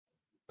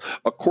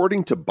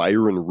According to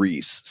Byron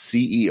Reese,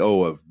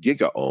 CEO of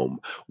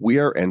GigaOM, we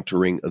are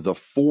entering the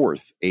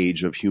fourth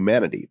age of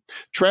humanity.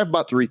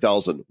 TravBot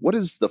 3000, what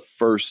is the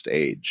first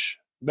age?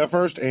 The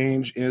first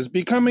age is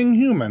becoming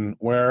human,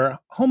 where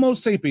Homo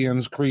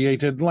sapiens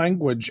created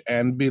language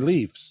and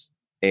beliefs.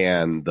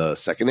 And the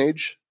second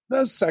age?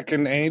 The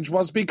second age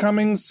was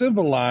becoming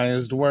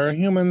civilized, where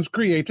humans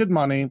created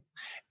money.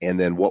 And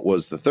then what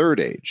was the third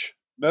age?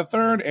 The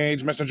third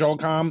age, Mr.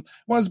 Joelcom,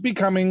 was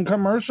becoming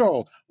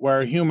commercial,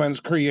 where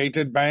humans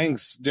created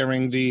banks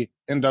during the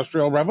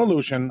Industrial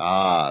Revolution.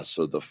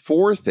 So the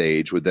fourth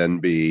age would then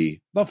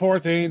be... The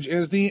fourth age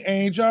is the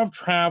age of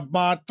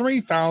TravBot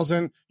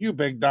 3000, you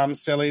big dumb,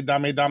 silly,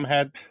 dummy, dumb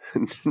head.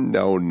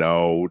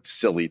 No,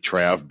 silly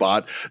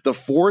TravBot. The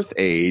fourth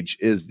age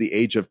is the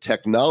age of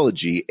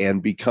technology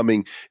and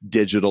becoming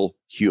digital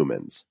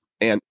humans.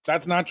 And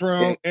that's not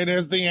true. It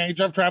is the age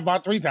of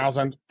TravBot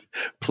 3000.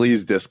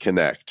 Please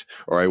disconnect,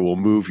 or I will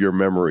move your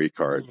memory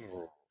card.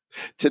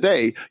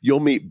 Today, you'll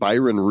meet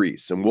Byron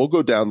Reese, and we'll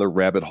go down the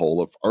rabbit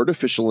hole of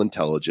artificial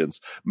intelligence,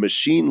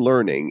 machine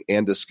learning,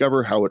 and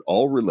discover how it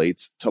all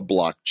relates to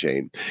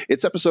blockchain.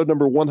 It's episode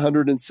number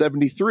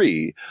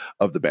 173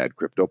 of the Bad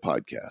Crypto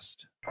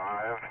Podcast.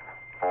 5,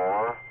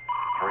 4,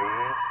 3,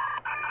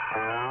 2,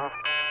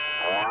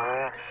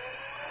 1,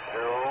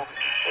 0,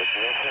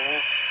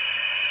 ignition.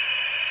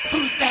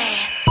 Who's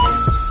bad?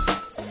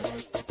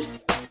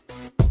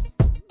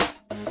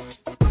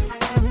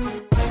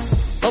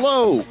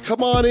 Hello,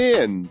 come on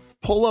in.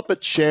 Pull up a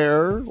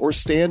chair or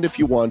stand if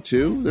you want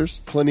to. There's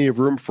plenty of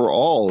room for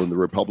all in the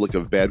Republic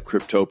of Bad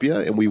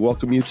Cryptopia, and we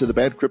welcome you to the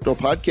Bad Crypto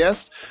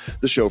Podcast,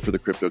 the show for the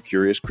crypto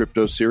curious,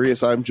 crypto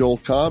serious. I'm Joel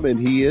Comm, and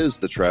he is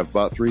the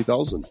TravBot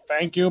 3000.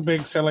 Thank you,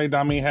 big silly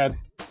dummy head.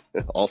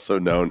 Also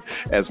known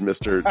as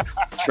Mr.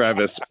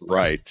 Travis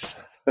Wright.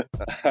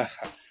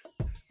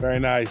 Very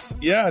nice.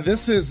 Yeah,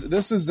 this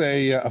is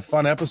a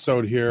fun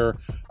episode here.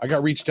 I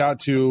got reached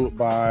out to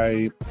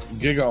by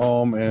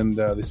GigaOM, and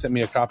they sent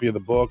me a copy of the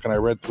book, and I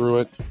read through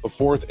it. The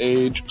Fourth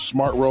Age,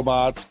 Smart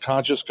Robots,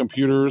 Conscious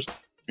Computers,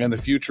 and the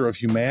Future of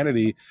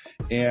Humanity.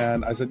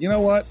 And I said, you know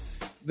what?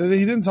 He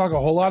didn't talk a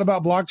whole lot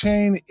about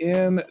blockchain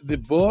in the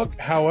book.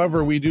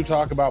 However, we do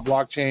talk about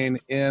blockchain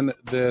in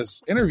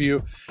this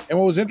interview. And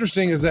what was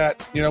interesting is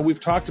that, we've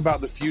talked about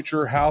the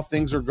future, how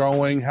things are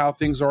going, how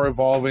things are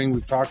evolving.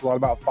 We've talked a lot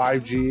about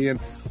 5G and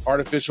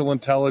artificial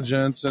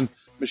intelligence and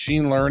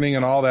machine learning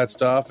and all that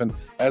stuff. And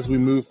as we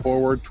move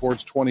forward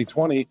towards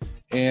 2020,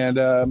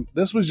 and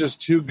this was just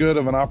too good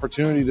of an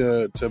opportunity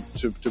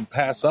to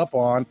pass up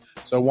on.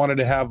 So I wanted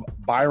to have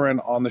Byron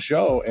on the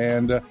show,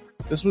 and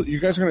you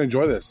guys are going to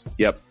enjoy this.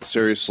 Yep.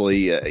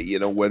 Seriously,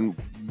 when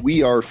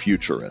we are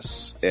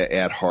futurists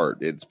at heart,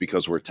 it's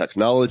because we're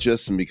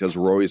technologists and because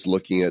we're always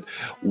looking at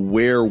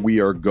where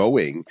we are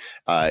going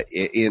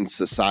in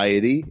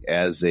society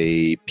as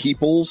a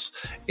peoples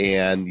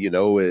and,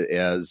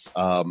 as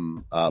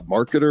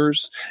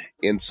marketers.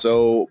 And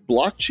so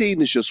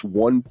blockchain is just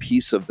one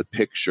piece of the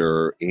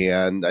picture.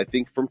 And I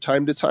think from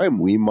time to time,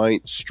 we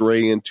might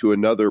stray into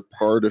another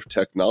part of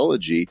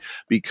technology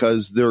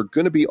because they're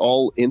going to be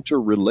all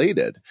interrelated.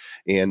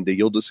 And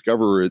you'll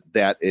discover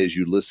that as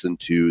you listen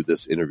to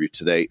this interview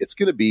today. It's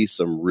going to be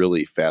some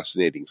really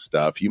fascinating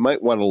stuff. You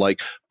might want to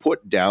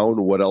put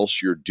down what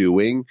else you're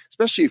doing,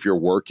 especially if you're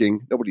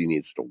working. Nobody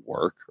needs to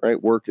work,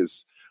 right? Work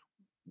is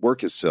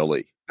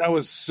silly. That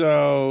was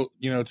so,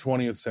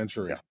 20th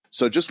century. Yeah.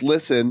 So just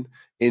listen,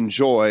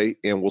 enjoy,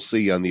 and we'll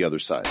see you on the other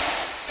side.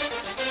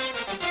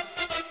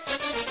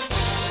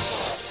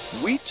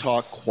 We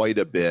talk quite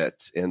a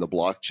bit in the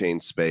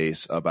blockchain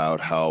space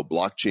about how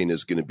blockchain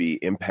is going to be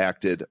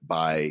impacted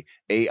by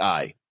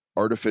AI,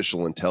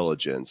 artificial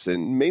intelligence,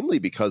 and mainly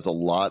because a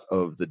lot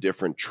of the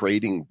different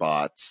trading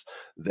bots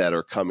that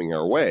are coming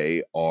our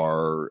way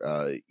are,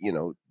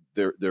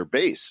 they're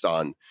based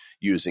on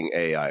using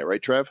AI,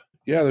 right, Trev?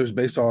 Yeah, there's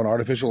based on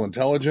artificial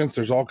intelligence.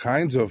 There's all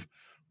kinds of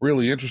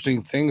really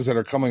interesting things that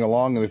are coming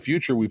along in the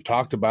future. We've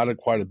talked about it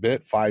quite a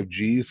bit.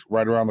 5G's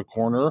right around the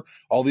corner.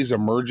 All these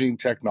emerging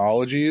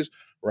technologies,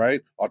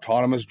 right?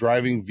 Autonomous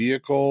driving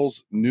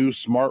vehicles, new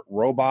smart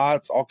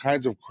robots, all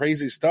kinds of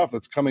crazy stuff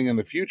that's coming in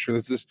the future.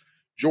 That's this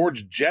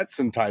George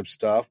Jetson type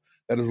stuff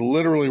that is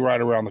literally right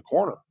around the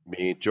corner.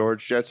 Meet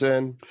George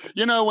Jetson.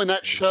 When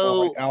that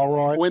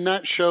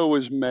show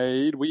was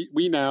made, we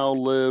now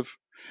live.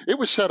 It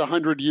was set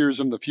 100 years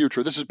in the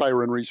future. This is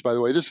Byron Reese, by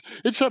the way.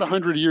 It's set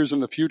 100 years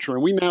in the future,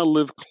 and we now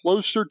live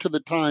closer to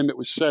the time it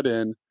was set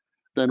in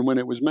than when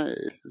it was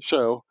made.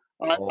 So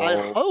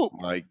I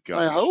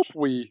hope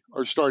we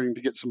are starting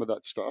to get some of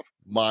that stuff.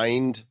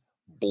 Mind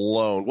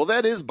blown. Well,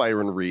 that is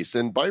Byron Reese,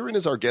 and Byron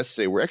is our guest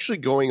today. We're actually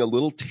going a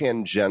little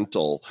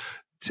tangential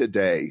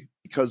today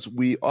because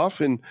we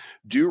often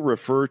do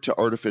refer to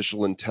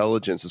artificial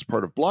intelligence as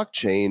part of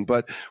blockchain,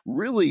 but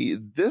really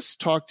this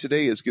talk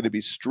today is going to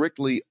be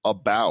strictly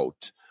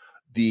about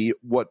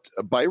what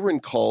Byron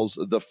calls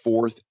the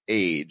fourth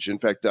age. In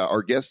fact,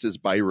 our guest is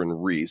Byron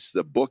Reese.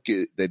 The book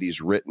that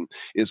he's written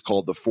is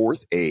called The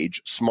Fourth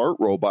Age: Smart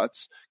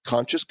Robots,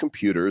 Conscious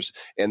Computers,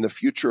 and the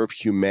Future of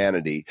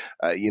Humanity.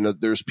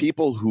 There's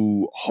people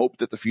who hope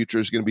that the future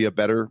is going to be a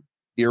better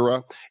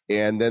era,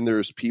 and then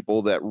there's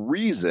people that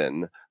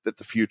reason that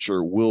the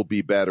future will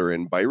be better.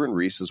 And Byron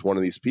Reese is one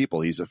of these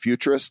people. He's a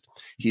futurist.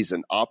 He's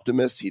an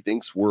optimist. He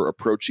thinks we're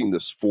approaching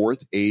this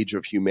fourth age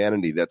of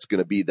humanity that's going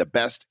to be the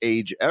best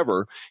age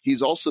ever.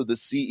 He's also the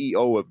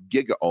CEO of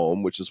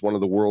GigaOM, which is one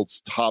of the world's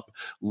top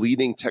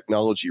leading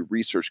technology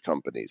research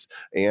companies.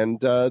 And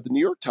the New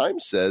York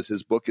Times says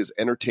his book is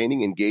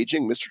entertaining,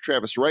 engaging. Mr.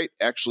 Travis Wright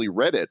actually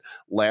read it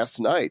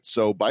last night.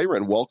 So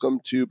Byron, welcome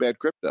to Bad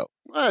Crypto.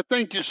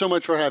 Thank you so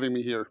much for having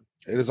me here.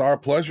 It is our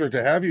pleasure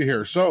to have you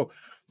here. So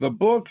the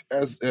book,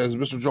 as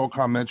Mr. Joel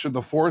Comm mentioned,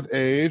 The Fourth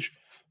Age: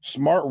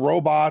 Smart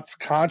Robots,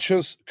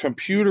 Conscious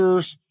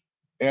Computers,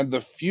 and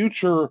the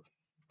Future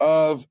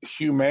of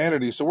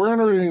Humanity. So we're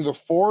entering the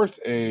fourth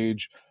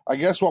age. I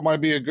guess what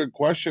might be a good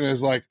question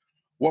is, like,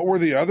 what were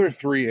the other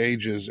three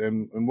ages,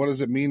 and what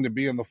does it mean to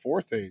be in the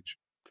fourth age?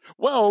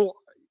 Well,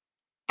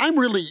 I'm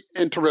really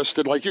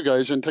interested, like you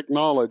guys, in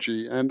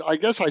technology. And I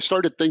guess I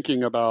started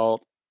thinking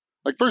about,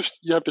 like, first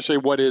you have to say,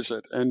 what is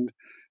it? And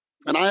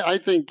I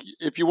think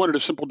if you wanted a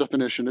simple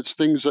definition, it's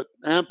things that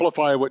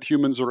amplify what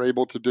humans are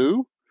able to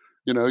do.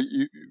 You know,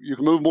 you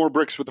can move more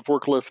bricks with a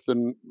forklift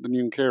than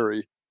you can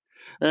carry.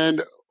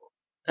 And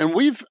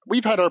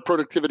we've had our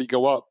productivity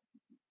go up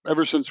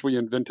ever since we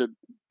invented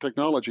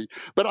technology.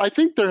 But I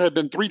think there have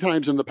been 3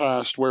 times in the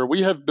past where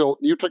we have built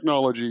new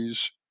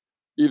technologies,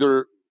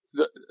 either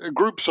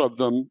groups of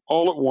them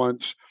all at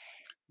once,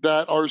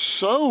 that are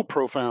so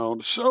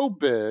profound, so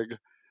big,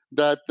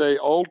 that they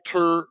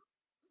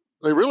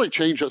really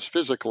change us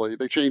physically.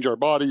 They change our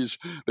bodies.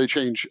 They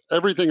change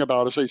everything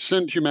about us. They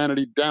send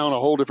humanity down a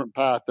whole different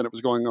path than it was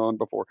going on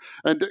before.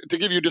 And to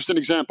give you just an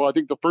example, I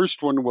think the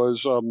first one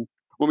was when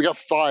we got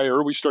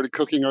fire, we started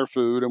cooking our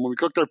food. And when we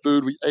cooked our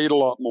food, we ate a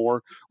lot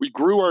more. We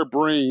grew our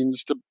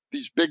brains to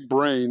these big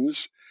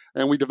brains,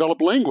 and we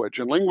developed language.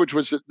 And language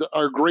was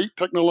our great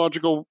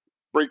technological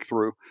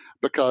breakthrough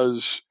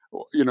because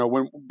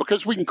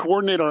we can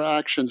coordinate our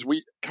actions,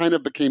 we kind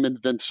of became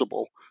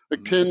invincible.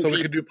 Like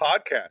we could do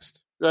podcasts.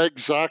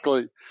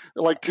 Exactly.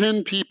 Like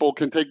 10 people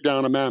can take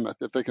down a mammoth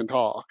if they can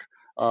talk,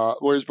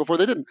 whereas before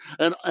they didn't.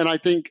 And I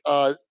think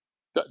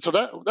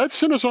that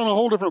sent us on a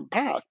whole different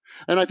path.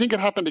 And I think it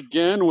happened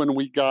again when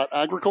we got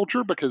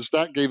agriculture, because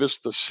that gave us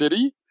the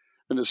city,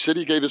 and the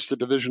city gave us the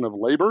division of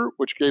labor,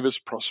 which gave us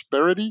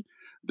prosperity.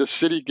 The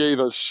city gave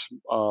us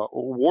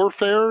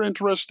warfare,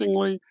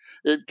 interestingly.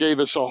 It gave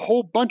us a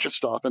whole bunch of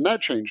stuff, and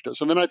that changed us.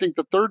 And then I think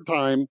the third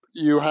time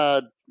you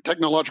had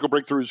technological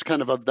breakthroughs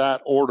kind of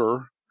that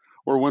order,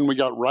 or when we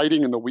got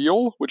writing in the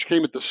wheel, which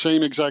came at the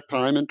same exact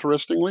time,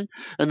 interestingly.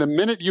 And the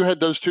minute you had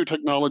those two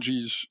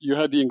technologies, you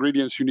had the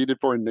ingredients you needed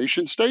for a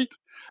nation state.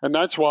 And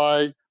that's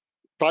why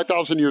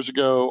 5,000 years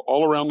ago,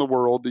 all around the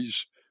world,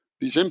 these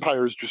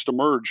empires just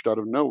emerged out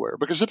of nowhere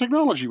because the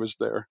technology was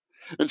there.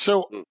 And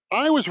so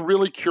I was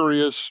really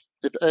curious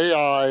if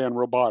AI and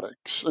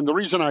robotics, and the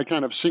reason I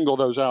kind of single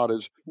those out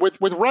is with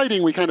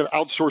writing, we kind of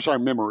outsource our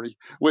memory.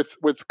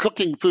 With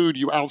cooking food,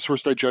 you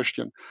outsource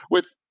digestion.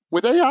 With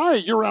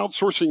AI, you're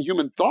outsourcing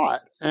human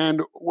thought,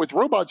 and with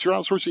robots, you're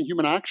outsourcing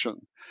human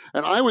action.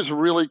 And I was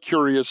really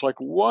curious, like,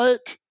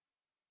 what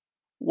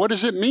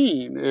does it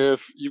mean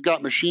if you've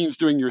got machines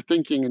doing your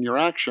thinking and your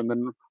action?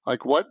 Then,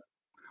 like, what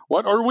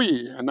are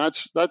we? And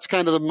that's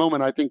kind of the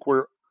moment I think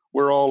we're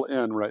all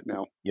in right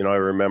now. You know, I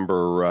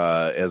remember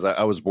as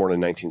I was born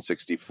in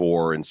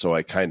 1964, and so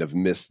I kind of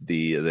missed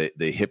the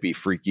hippie,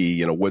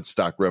 freaky,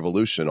 Woodstock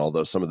Revolution,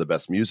 although some of the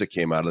best music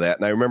came out of that.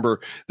 And I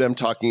remember them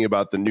talking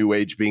about the new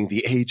age being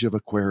the age of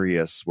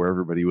Aquarius, where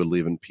everybody would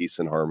live in peace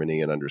and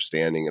harmony and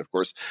understanding. And of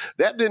course,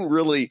 that didn't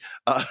really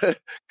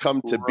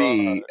come to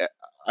be.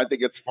 I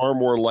think it's far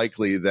more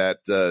likely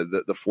that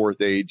the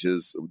fourth age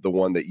is the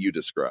one that you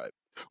described.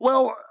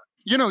 Well,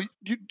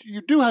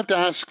 you do have to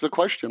ask the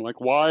question,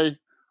 like,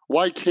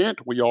 why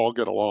can't we all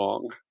get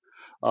along?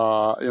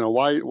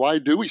 Why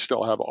do we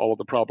still have all of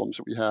the problems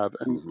that we have?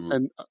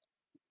 And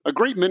a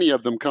great many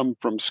of them come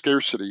from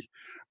scarcity.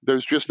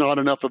 There's just not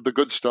enough of the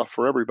good stuff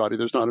for everybody.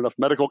 There's not enough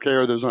medical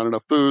care. There's not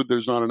enough food.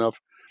 There's not enough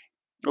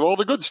of all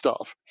the good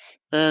stuff.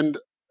 And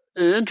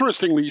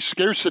interestingly,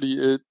 scarcity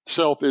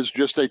itself is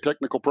just a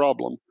technical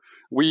problem.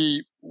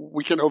 We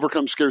can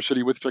overcome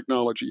scarcity with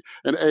technology,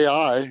 and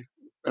AI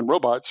and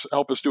robots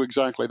help us do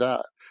exactly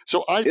that.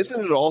 So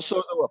isn't it also,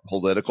 though, a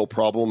political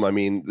problem? I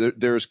mean,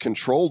 there's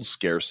controlled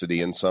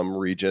scarcity in some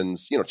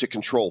regions, to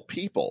control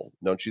people,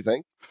 don't you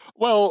think?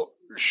 Well,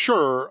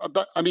 sure.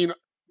 But I mean,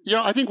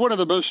 I think one of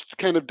the most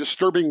kind of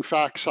disturbing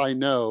facts I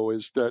know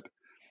is that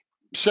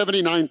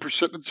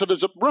 79%, so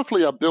there's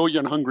roughly 1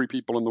 billion hungry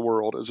people in the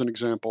world, as an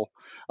example.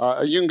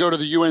 You can go to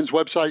the UN's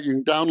website, you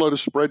can download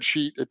a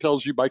spreadsheet. It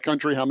tells you by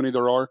country how many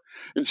there are.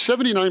 And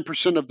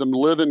 79% of them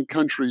live in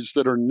countries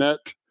that are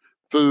net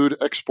food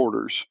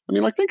exporters. I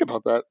mean, like, think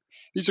about that.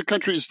 These are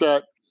countries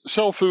that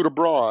sell food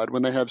abroad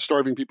when they have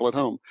starving people at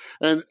home.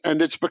 And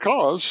it's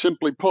because,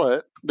 simply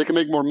put, they can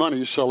make more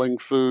money selling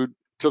food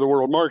to the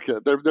world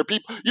market. They're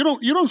people.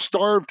 You don't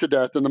starve to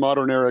death in the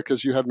modern era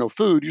because you have no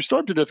food. You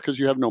starve to death because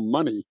you have no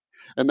money.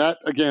 And that,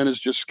 again, is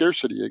just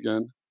scarcity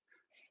again.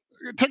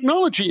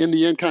 Technology, in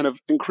the end, kind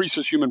of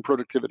increases human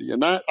productivity.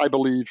 And that, I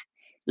believe,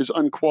 is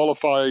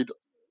unqualified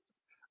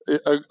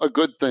a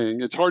good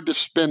thing. It's hard to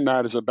spin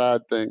that as a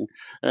bad thing.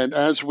 And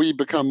as we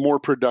become more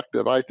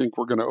productive, I think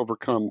we're going to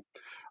overcome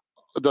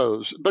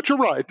those. But you're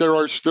right. There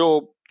are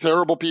still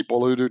terrible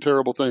people who do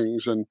terrible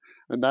things. And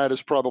that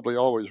is probably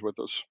always with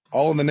us.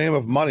 All in the name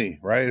of money,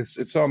 right?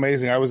 It's so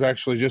amazing. I was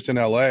actually just in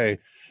LA,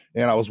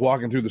 and I was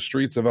walking through the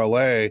streets of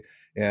LA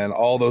and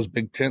all those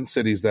big tent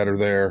cities that are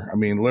there. I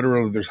mean,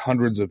 literally there's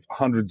hundreds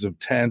of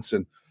tents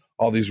and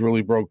all these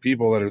really broke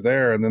people that are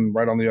there. And then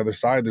right on the other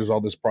side, there's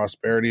all this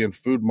prosperity and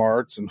food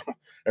marts and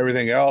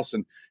everything else.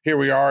 And here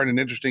we are in an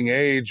interesting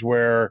age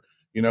where,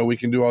 we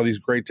can do all these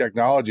great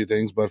technology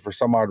things, but for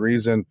some odd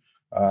reason,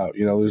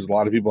 there's a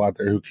lot of people out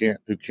there who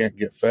can't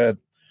get fed.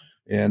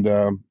 And,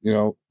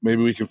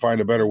 maybe we can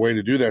find a better way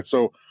to do that.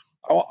 So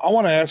I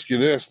want to ask you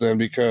this then,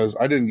 because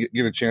I didn't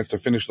get a chance to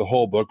finish the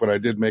whole book, but I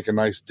did make a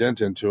nice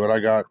dent into it. I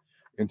got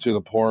into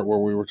the part where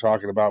we were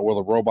talking about, will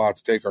the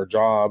robots take our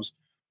jobs?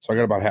 So I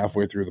got about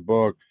halfway through the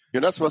book.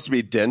 You're not supposed to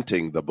be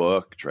denting the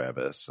book,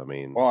 Travis. I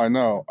mean, well, I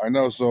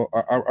know. So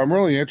I'm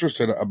really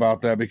interested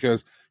about that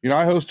because,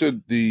 I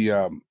hosted the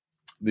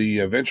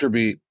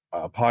VentureBeat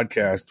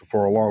podcast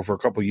for a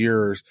couple of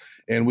years,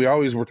 and we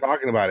always were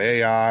talking about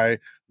AI,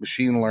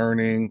 machine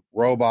learning,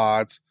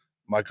 robots.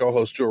 My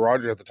co-host Stuart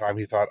Rogers at the time,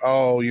 he thought,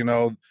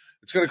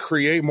 it's going to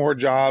create more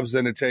jobs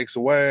than it takes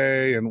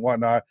away and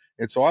whatnot.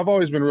 And so I've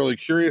always been really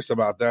curious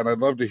about that. And I'd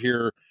love to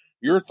hear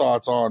your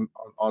thoughts on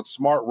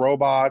smart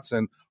robots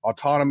and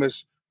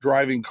autonomous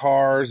driving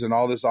cars and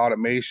all this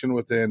automation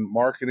within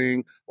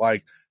marketing.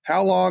 Like,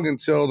 how long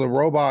until the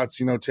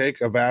robots, take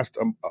a vast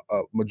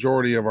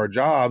majority of our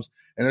jobs?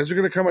 And is there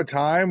going to come a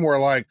time where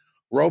like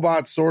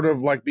robots sort of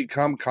like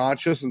become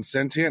conscious and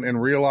sentient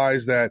and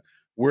realize that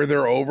we're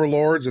their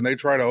overlords and they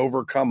try to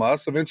overcome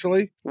us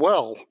eventually?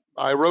 Well,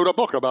 I wrote a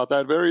book about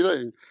that very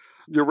thing.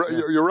 You're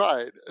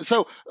right.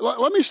 So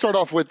let me start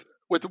off with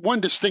one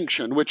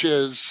distinction, which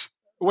is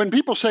when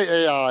people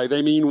say AI,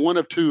 they mean one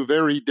of two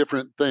very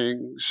different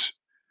things.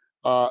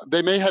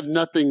 They may have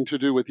nothing to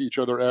do with each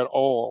other at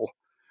all.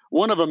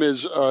 One of them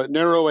is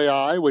narrow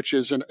AI, which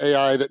is an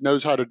AI that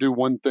knows how to do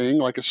one thing,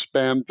 like a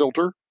spam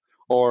filter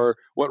or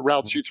what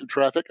routes you through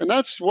traffic. And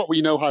that's what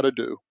we know how to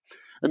do.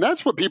 And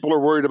that's what people are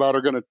worried about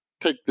are going to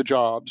take the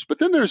jobs. But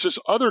then there's this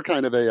other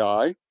kind of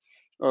AI,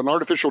 an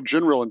artificial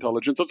general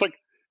intelligence. It's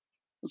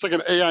like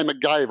an AI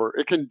MacGyver.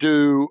 It can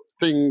do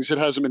things it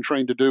hasn't been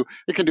trained to do.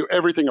 It can do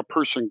everything a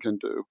person can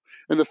do.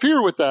 And the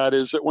fear with that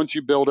is that once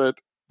you build it,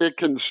 it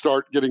can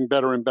start getting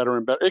better and better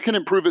and better. It can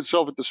improve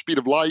itself at the speed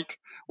of light,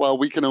 while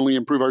we can only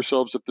improve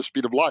ourselves at the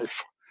speed of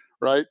life,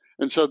 right?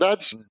 And so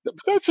that's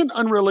an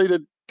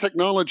unrelated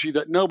technology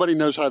that nobody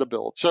knows how to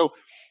build. So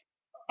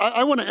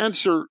I want to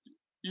answer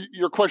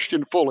your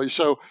question fully.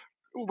 So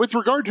with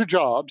regard to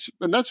jobs,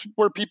 and that's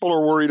where people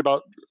are worried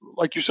about,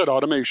 like you said,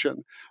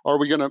 automation. Are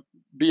we going to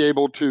be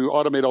able to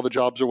automate all the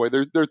jobs away?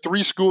 There are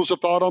three schools of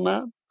thought on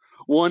that.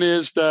 One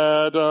is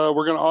that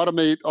we're going to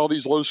automate all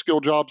these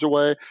low-skill jobs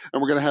away,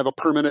 and we're going to have a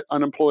permanent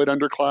unemployed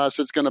underclass.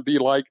 It's going to be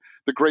like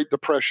the Great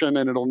Depression,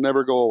 and it'll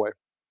never go away.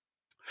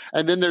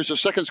 And then there's a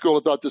second school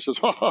of thought that says,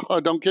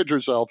 don't kid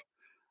yourself.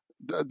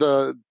 We're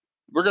going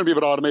to be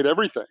able to automate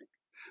everything.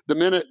 The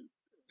minute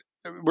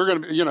we're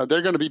going to,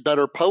 they're going to be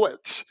better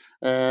poets,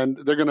 and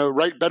they're going to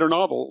write better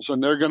novels,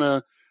 and they're going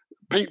to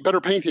paint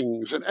better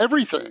paintings and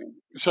everything.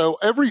 So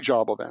every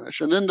job will vanish.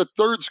 And then the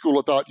third school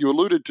of thought you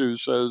alluded to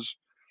says,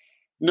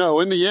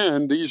 no, in the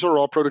end, these are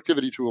all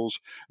productivity tools.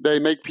 They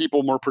make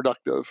people more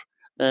productive,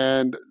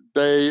 and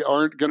they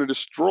aren't going to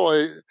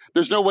destroy.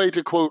 There's no way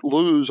to, quote,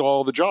 lose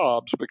all the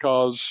jobs,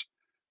 because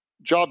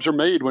jobs are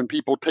made when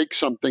people take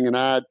something and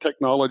add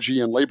technology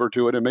and labor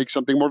to it and make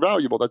something more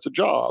valuable. That's a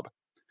job.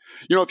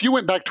 If you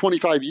went back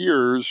 25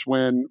 years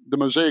when the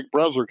Mosaic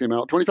browser came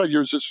out, 25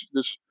 years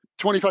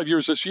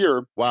this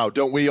year. Wow,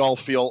 don't we all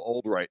feel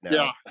old right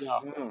now?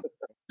 Yeah.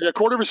 A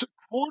quarter of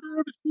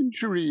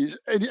centuries.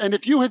 And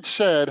if you had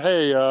said,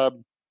 hey,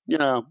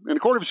 in a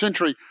quarter of a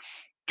century,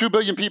 2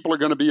 billion people are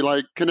going to be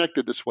like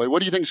connected this way, what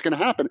do you think is going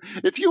to happen?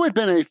 If you had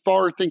been a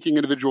far-thinking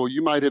individual,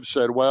 you might have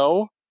said,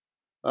 well,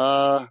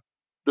 the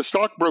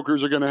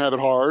stockbrokers are going to have it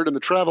hard, and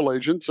the travel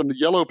agents and the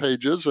yellow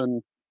pages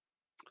and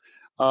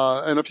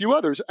a few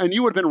others, and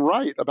you would have been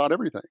right about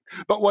everything.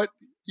 But what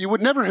you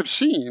would never have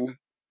seen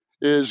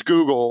is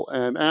Google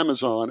and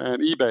Amazon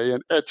and eBay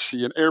and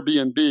Etsy and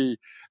Airbnb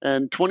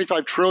and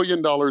 $25 trillion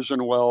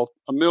in wealth,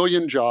 1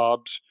 million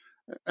jobs,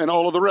 and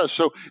all of the rest.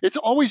 So it's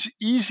always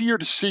easier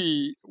to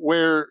see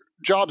where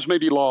jobs may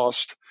be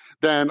lost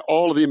than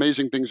all of the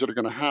amazing things that are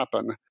going to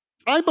happen.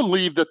 I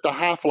believe that the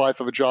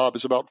half-life of a job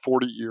is about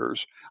 40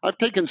 years. I've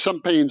taken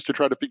some pains to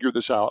try to figure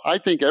this out. I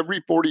think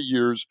every 40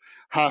 years,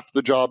 half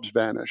the jobs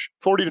vanish,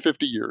 40 to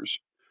 50 years.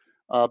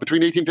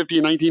 Between 1850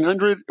 and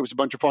 1900, it was a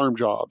bunch of farm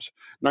jobs.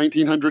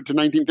 1900 to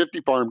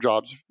 1950, farm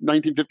jobs.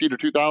 1950 to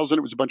 2000,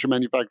 it was a bunch of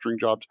manufacturing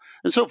jobs,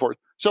 and so forth.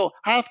 So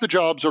half the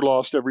jobs are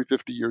lost every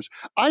 50 years.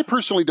 I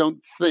personally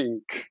don't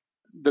think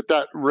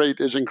that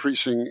rate is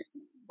increasing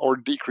or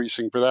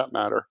decreasing for that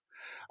matter.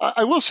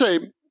 I will say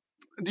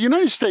the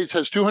United States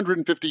has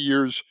 250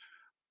 years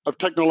of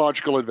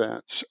technological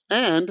advance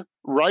and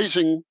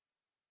rising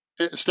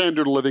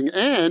standard of living.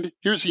 And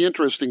here's the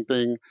interesting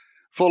thing,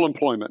 full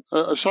employment.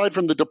 Aside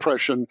from the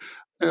Depression,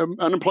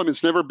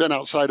 unemployment's never been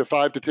outside of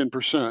 5 to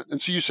 10%. And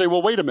so you say,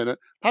 well, wait a minute,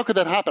 how could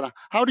that happen?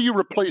 How do you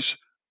replace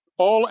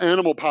all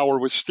animal power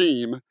with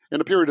steam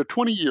in a period of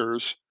 20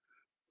 years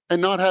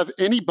and not have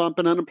any bump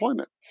in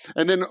unemployment?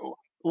 And then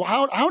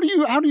how do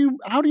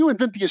you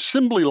invent the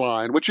assembly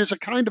line, which is a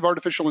kind of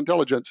artificial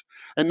intelligence,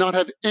 and not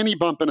have any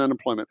bump in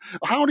unemployment?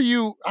 How do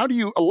you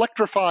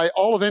electrify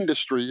all of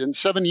industry in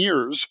 7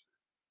 years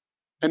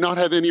and not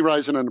have any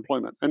rise in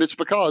unemployment? And it's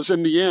because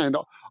in the end,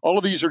 all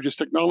of these are just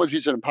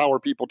technologies that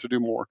empower people to do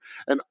more.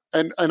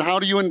 And how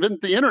do you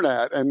invent the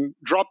internet and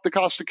drop the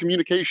cost of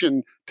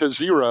communication to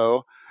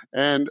zero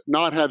and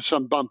not have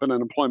some bump in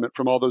unemployment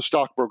from all those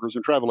stockbrokers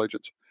and travel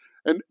agents?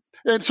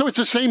 And so it's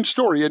the same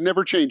story. It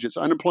never changes.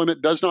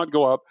 Unemployment does not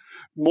go up.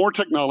 More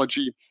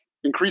technology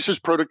increases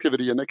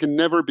productivity, and that can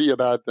never be a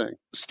bad thing.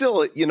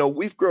 Still,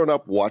 we've grown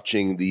up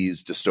watching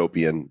these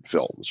dystopian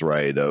films,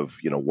 right? Of,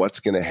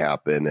 what's going to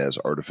happen as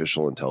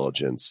artificial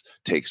intelligence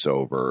takes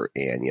over,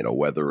 and,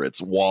 whether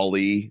it's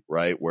WALL-E,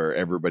 right, where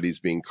everybody's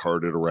being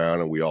carted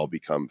around and we all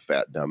become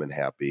fat, dumb, and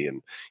happy,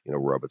 and,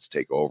 robots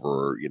take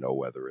over, or,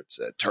 whether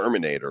it's a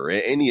Terminator or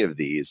any of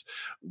these,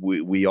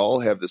 we all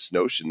have this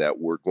notion that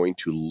we're going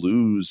to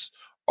lose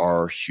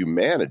our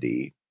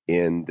humanity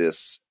in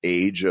this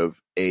age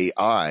of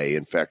AI.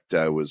 In fact,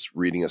 I was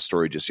reading a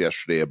story just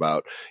yesterday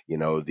about,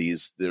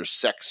 there's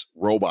sex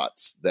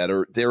robots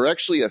they're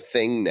actually a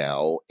thing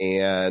now.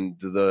 And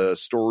the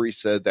story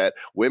said that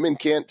women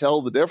can't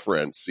tell the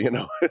difference,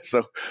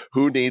 so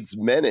who needs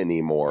men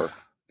anymore?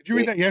 Did you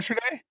read that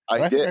yesterday?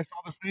 I did. I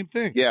saw the same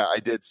thing. Yeah, I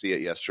did see it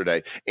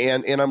yesterday.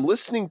 And I'm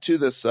listening to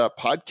this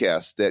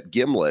podcast that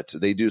Gimlet,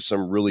 they do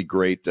some really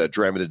great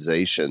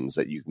dramatizations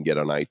that you can get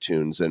on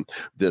iTunes. And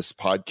this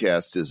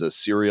podcast is a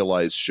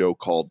serialized show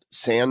called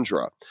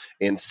Sandra.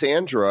 And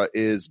Sandra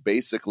is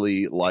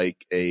basically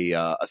like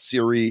a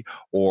Siri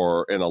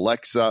or an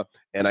Alexa.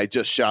 And I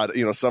just shot,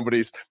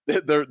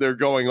 they're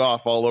going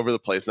off all over the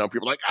place. Now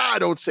people are like,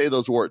 don't say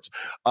those words.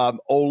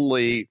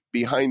 Only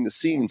behind the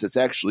scenes, it's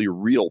actually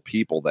real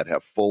people that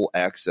have full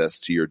access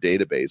to your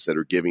database that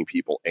are giving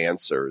people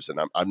answers. And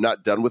I'm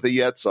not done with it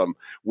yet, so I'm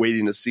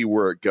waiting to see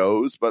where it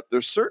goes. But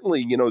there's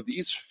certainly,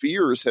 these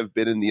fears have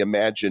been in the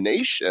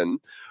imagination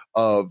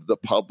of the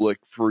public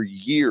for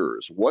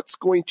years. What's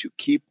going to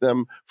keep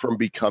them from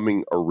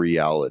becoming a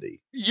reality?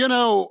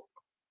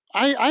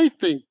 I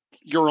think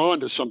you're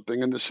onto something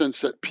in the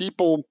sense that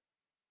people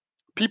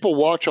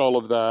watch all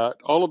of that,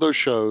 all of those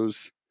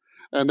shows,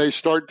 and they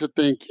start to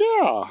think,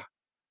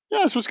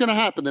 that's what's going to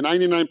happen. The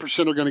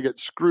 99% are going to get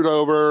screwed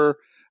over,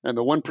 and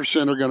the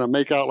 1% are going to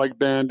make out like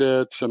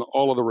bandits, and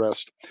all of the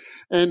rest.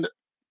 And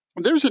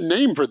there's a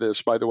name for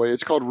this, by the way.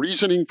 It's called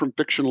reasoning from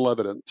fictional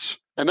evidence.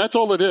 And that's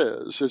all it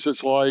is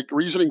it's like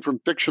reasoning from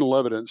fictional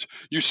evidence.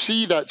 You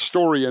see that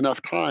story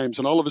enough times,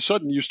 and all of a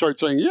sudden you start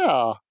saying,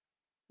 yeah,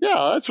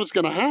 that's what's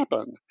going to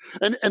happen.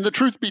 And the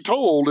truth be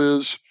told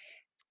is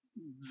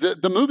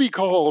the movie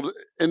called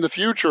In the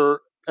Future,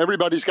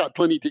 Everybody's Got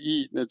Plenty to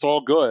Eat, and it's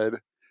all good.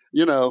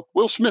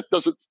 Will Smith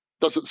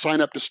doesn't sign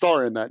up to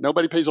star in that.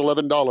 Nobody pays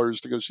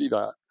 $11 to go see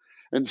that.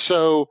 And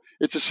so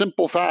it's a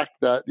simple fact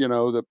that,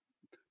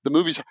 the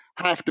movies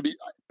have to be,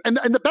 and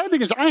the bad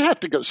thing is I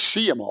have to go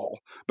see them all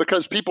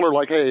because people are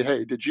like,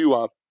 hey, did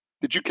you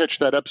catch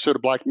that episode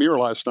of Black Mirror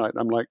last night? And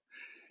I'm like,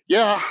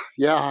 yeah,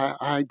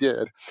 I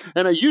did.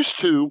 And I used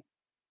to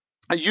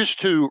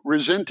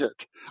resent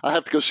it. I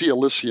have to go see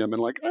Elysium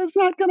and that's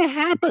not going to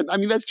happen. I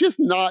mean, that's just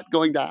not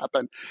going to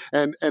happen.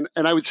 And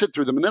I would sit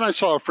through them. And then I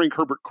saw a Frank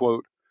Herbert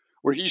quote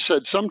where he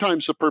said,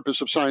 sometimes the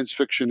purpose of science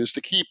fiction is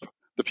to keep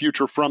the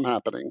future from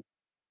happening.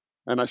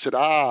 And I said,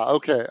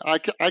 okay,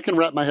 I can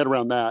wrap my head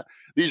around that.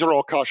 These are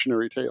all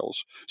cautionary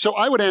tales. So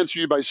I would answer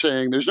you by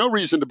saying there's no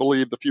reason to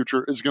believe the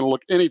future is going to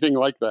look anything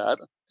like that.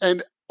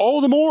 And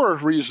all the more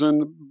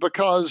reason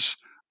because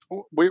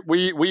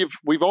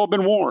we've all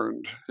been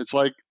warned. It's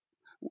like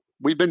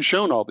we've been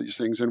shown all these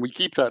things, and we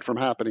keep that from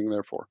happening,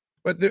 therefore.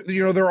 But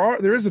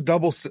there is a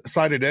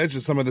double-sided edge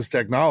to some of this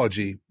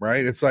technology,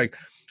 right? It's like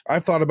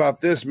I've thought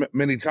about this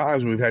many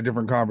times when we've had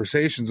different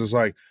conversations. It's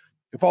like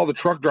if all the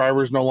truck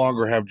drivers no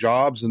longer have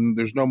jobs and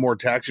there's no more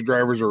taxi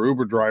drivers or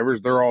Uber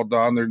drivers, they're all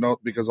done.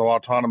 Because of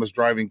autonomous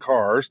driving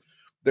cars.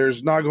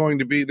 There's not going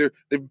to be there.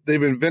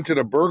 They've invented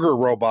a burger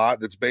robot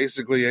that's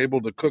basically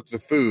able to cook the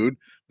food.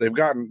 They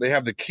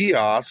have the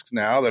kiosks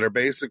now that are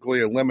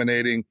basically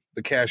eliminating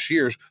the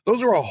cashiers.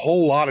 Those are a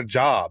whole lot of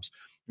jobs.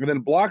 And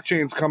then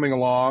blockchain's coming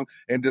along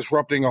and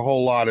disrupting a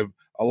lot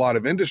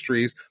of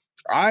industries.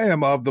 I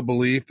am of the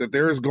belief that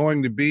there is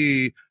going to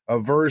be a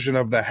version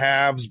of the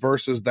haves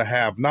versus the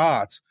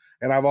have-nots.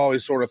 And I've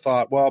always sort of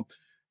thought, well,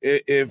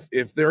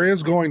 if there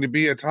is going to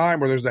be a time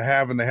where there's a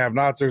have and the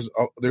have-nots,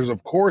 there's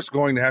of course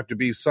going to have to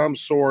be some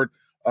sort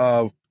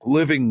of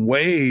living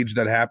wage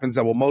that happens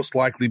that will most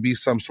likely be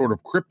some sort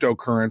of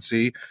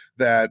cryptocurrency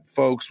that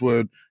folks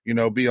would,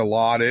 be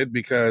allotted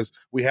because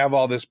we have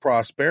all this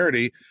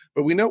prosperity.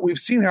 But we've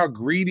seen how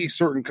greedy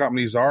certain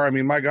companies are. I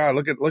mean, my God,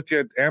 look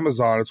at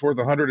Amazon. It's worth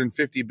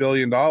 $150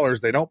 billion.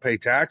 They don't pay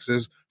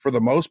taxes for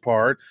the most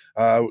part.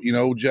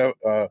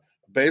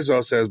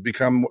 Bezos has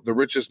become the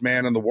richest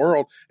man in the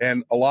world,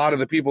 and a lot of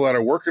the people that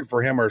are working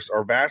for him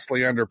are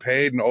vastly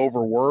underpaid and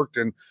overworked,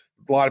 and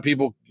a lot of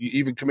people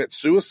even commit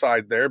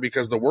suicide there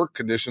because the work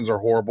conditions are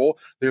horrible.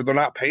 They're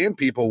not paying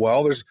people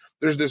well.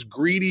 There's this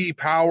greedy,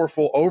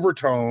 powerful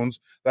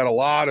overtones that a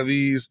lot of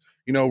these,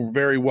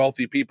 very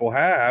wealthy people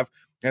have,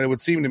 and it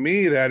would seem to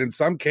me that in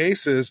some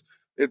cases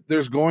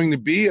there's going to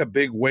be a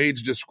big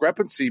wage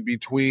discrepancy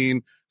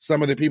between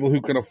some of the people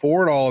who can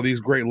afford all of these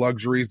great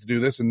luxuries to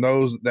do this and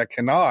those that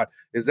cannot.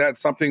 Is that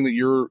something that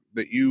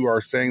you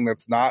are saying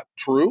that's not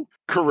true?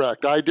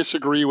 Correct. I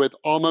disagree with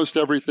almost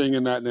everything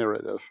in that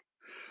narrative.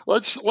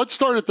 Let's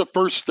start at the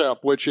first step,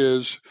 which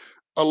is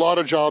a lot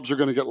of jobs are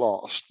going to get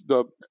lost.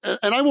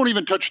 And I won't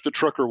even touch the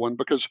trucker one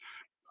because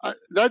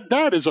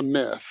that is a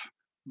myth.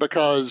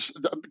 Because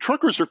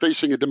truckers are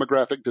facing a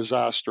demographic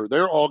disaster.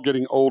 They're all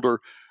getting older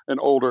and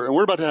older, and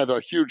we're about to have a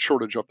huge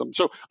shortage of them.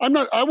 So I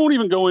won't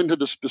even go into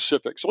the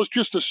specifics. Let's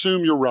just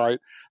assume you're right,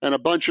 and a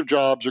bunch of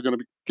jobs are going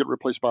to get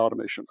replaced by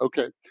automation.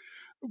 Okay.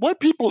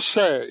 What people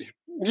say,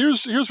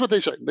 here's what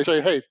they say. They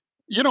say, hey,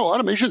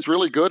 automation is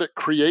really good at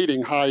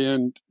creating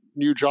high-end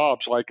new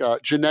jobs like a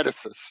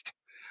geneticist.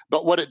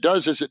 But what it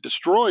does is it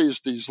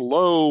destroys these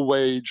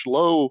low-wage,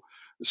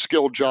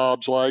 low-skilled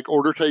jobs like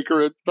order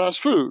taker at fast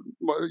food,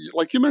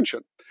 like you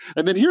mentioned.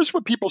 And then here's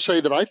what people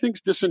say that I think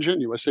is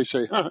disingenuous. They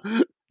say,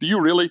 do you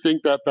really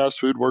think that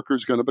fast food worker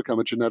is going to become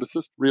a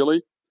geneticist?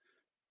 Really?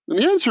 And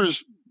the answer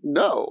is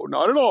no,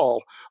 not at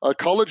all. A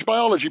college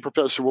biology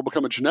professor will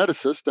become a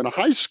geneticist, and a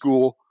high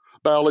school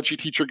biology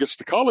teacher gets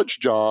the college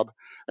job,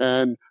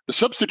 and the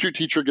substitute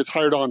teacher gets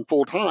hired on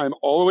full-time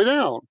all the way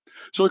down.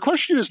 So the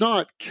question is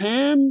not,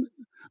 can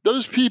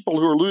those people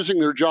who are losing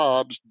their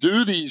jobs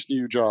do these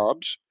new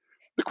jobs?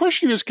 The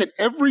question is, can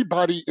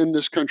everybody in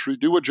this country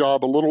do a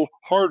job a little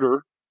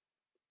harder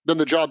than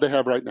the job they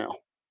have right now?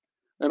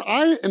 And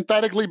I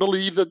emphatically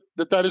believe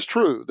that is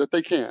true, that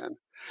they can.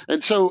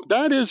 And so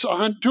that is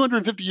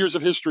 250 years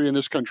of history in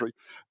this country.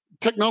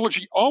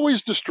 Technology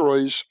always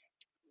destroys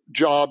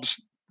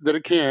jobs that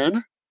it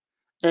can,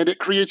 and it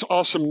creates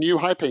awesome new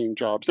high-paying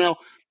jobs. Now,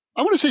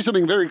 I want to say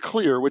something very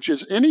clear, which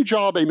is any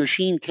job a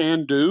machine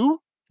can do,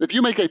 if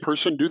you make a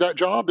person do that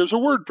job, there's a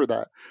word for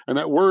that. And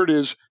that word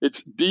is,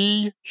 it's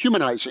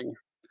dehumanizing.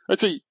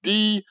 That's a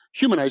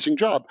dehumanizing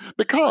job.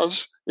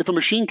 Because if a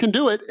machine can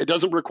do it, it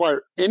doesn't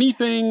require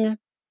anything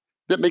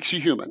that makes you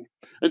human.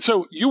 And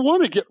so you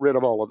want to get rid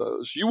of all of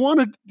those. You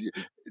want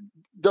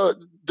to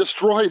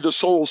destroy the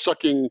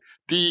soul-sucking,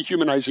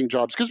 dehumanizing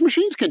jobs because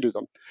machines can do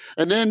them.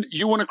 And then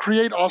you want to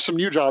create awesome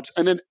new jobs,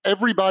 and then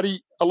everybody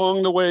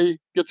along the way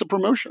gets a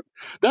promotion.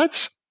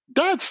 That's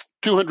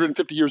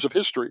 250 years of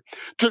history.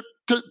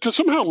 To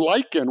somehow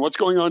liken what's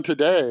going on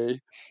today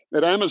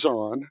at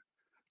Amazon,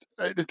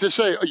 to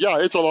say, yeah,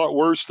 it's a lot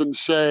worse than,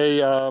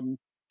 say,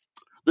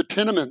 the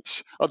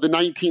tenements of the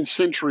 19th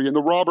century and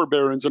the robber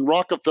barons and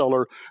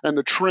Rockefeller and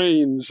the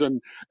trains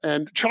and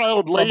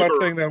child labor. I'm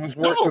not saying that was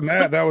worse than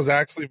that. That was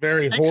actually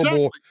very horrible.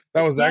 Exactly.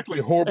 That was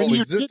actually horrible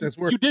existence.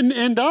 You didn't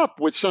end up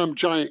with some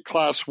giant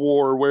class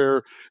war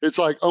where it's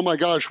like, oh my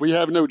gosh, we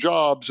have no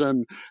jobs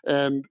and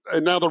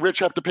now the rich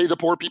have to pay the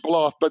poor people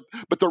off, but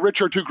the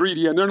rich are too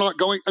greedy and they're not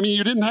going. I mean,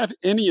 you didn't have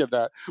any of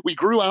that. We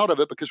grew out of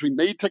it because we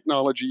made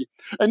technology,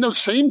 and those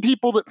same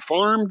people that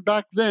farmed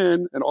back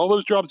then and all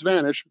those jobs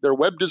vanish, they're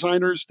web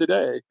designers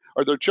today,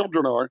 or their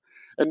children are.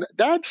 And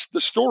that's the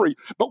story.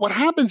 But what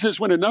happens is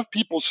when enough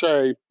people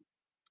say,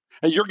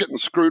 hey, you're getting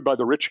screwed by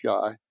the rich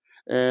guy,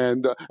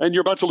 and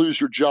you're about to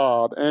lose your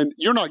job, and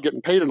you're not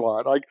getting paid a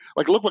lot. Like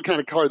look what kind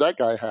of car that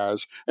guy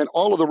has, and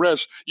all of the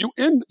rest. You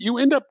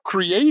end up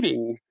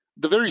creating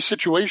the very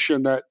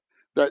situation that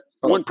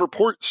one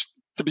purports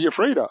to be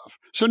afraid of.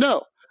 So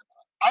no,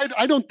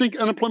 I don't think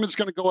unemployment is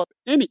going to go up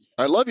any.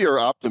 I love your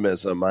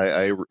optimism.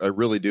 I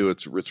really do.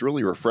 It's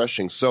really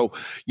refreshing. So,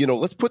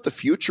 let's put the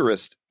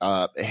futurist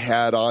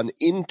hat on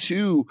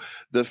into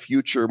the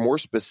future more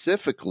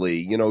specifically.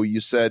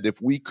 You said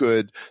if we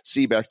could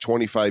see back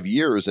 25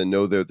 years and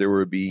know that there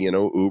would be,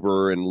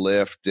 Uber and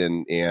Lyft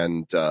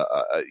and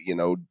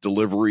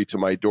delivery to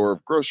my door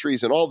of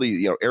groceries and all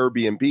the,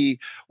 Airbnb,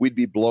 we'd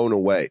be blown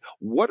away.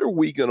 What are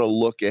we going to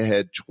look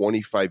ahead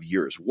 25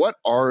 years? What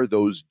are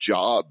those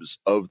jobs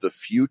of the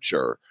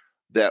future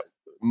that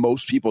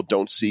most people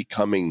don't see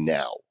coming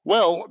now?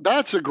 Well,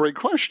 that's a great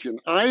question.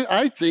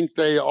 I think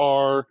they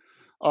are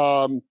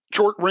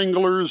short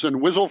wranglers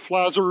and whistle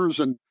flazzers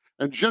and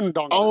gin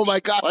dongers. Oh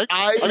my gosh,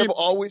 I have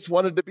always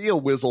wanted to be a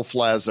whistle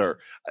flazzer.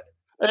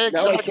 Exactly.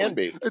 Now I can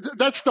be.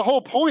 That's the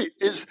whole point,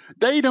 is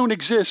they don't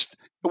exist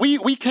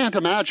we can't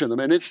imagine them.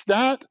 And it's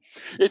that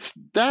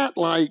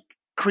like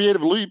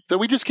creative leap that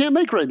we just can't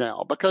make right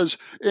now, because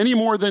any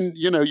more than,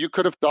 you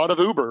could have thought of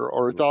Uber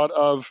or thought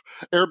of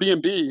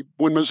Airbnb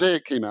when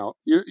Mosaic came out.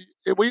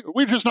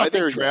 We're just not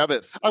there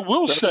Travis, yet. I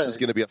will say Travis is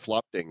going to be a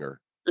flop dinger.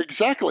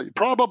 Exactly.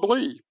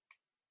 Probably.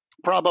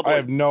 I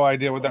have no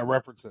idea what that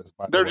reference is.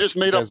 They're just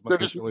made up. They're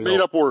just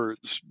made up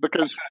words,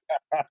 because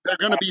they're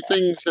going to be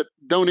things that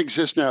don't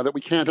exist now that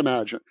we can't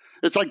imagine.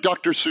 It's like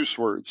Dr. Seuss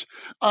words.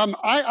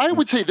 I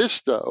would say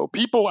this, though.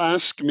 People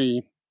ask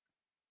me,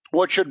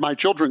 what should my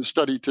children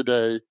study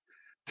today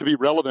to be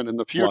relevant in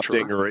the future?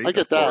 Flop-dingery, I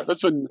get that. course,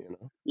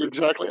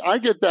 Exactly. I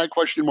get that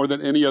question more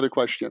than any other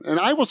question. And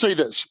I will say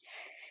this.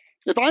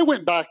 If I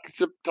went back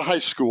to high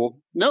school,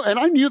 and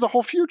I knew the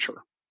whole future,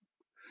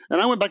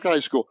 and I went back to high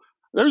school,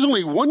 there's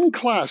only one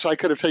class I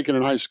could have taken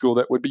in high school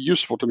that would be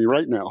useful to me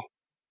right now,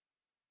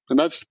 and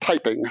that's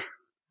typing.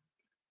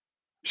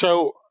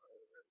 So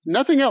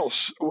nothing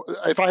else.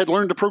 If I had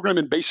learned to program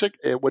in BASIC,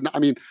 it would not. I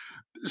mean,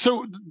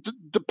 so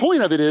the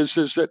point of it is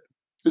that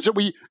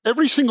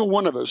every single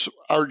one of us,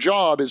 our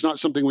job is not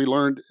something we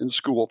learned in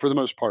school for the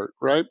most part,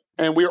 right?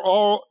 And we're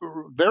all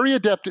very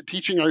adept at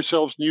teaching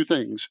ourselves new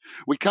things.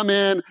 We come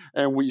in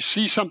and we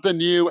see something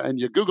new, and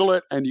you Google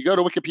it, and you go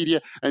to Wikipedia,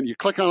 and you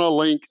click on a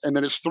link, and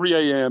then it's 3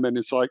 a.m. and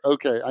it's like,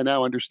 okay, I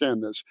now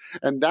understand this.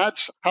 And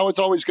that's how it's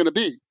always going to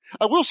be.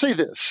 I will say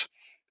this.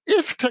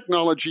 If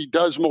technology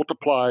does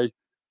multiply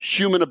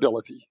human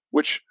ability,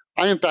 which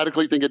I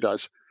emphatically think it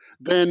does,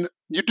 then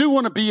you do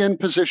want to be in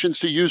positions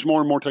to use more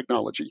and more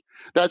technology.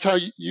 That's how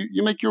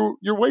you make your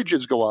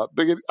wages go up,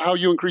 how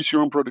you increase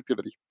your own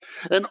productivity.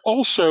 And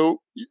also,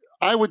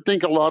 I would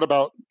think a lot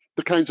about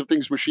the kinds of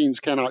things machines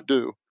cannot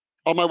do.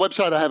 On my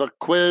website, I have a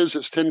quiz.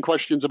 It's 10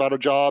 questions about a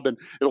job, and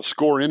it'll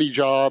score any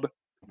job.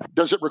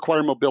 Does it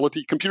require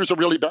mobility?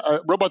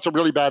 Robots are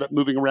really bad at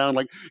moving around.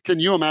 Like, can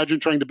you imagine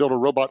trying to build a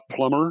robot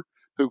plumber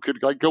who could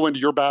go into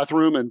your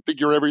bathroom and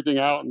figure everything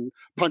out and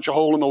punch a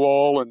hole in the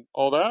wall and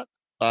all that?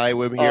 I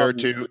am here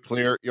to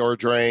clear your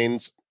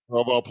drains,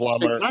 robot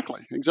plumber.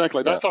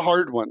 Exactly. That's a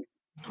hard one.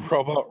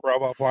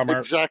 Robot plumber.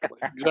 Exactly.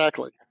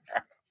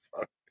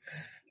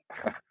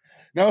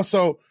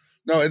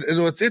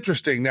 It's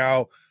interesting.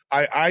 Now,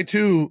 I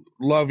too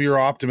love your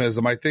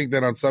optimism. I think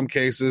that on some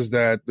cases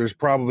that there's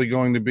probably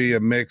going to be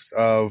a mix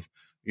of,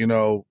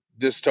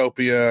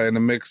 dystopia and a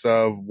mix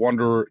of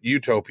wonder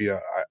utopia,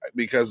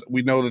 because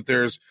we know that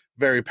there's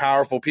very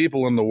powerful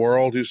people in the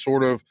world who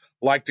sort of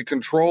like to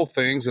control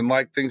things and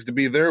like things to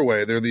be their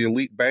way. They're the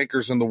elite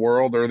bankers in the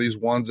world. They're these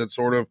ones that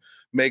sort of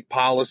make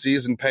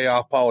policies and pay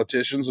off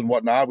politicians and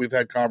whatnot. We've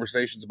had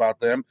conversations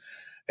about them.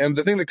 And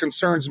the thing that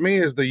concerns me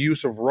is the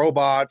use of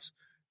robots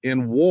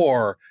in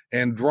war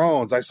and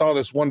drones. I saw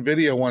this one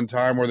video one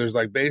time where there's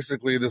like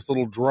basically this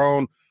little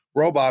drone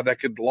robot that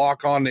could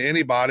lock on to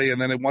anybody. And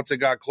then once it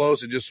got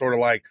close, it just sort of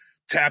like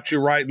tapped you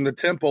right in the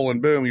temple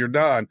and boom, you're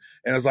done.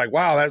 And it's like,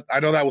 wow, I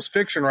know that was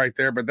fiction right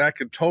there, but that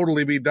could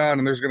totally be done.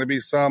 And there's going to be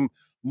some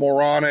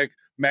moronic,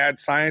 mad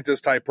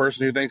scientist type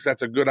person who thinks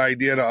that's a good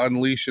idea to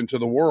unleash into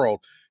the world.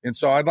 And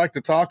so I'd like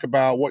to talk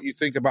about what you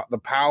think about the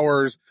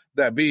powers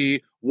that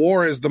be.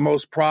 War is the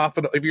most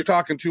profitable. If you're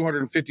talking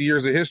 250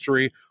 years of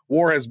history,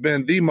 war has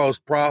been the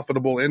most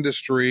profitable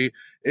industry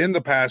in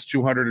the past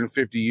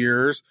 250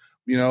 years.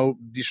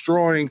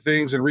 Destroying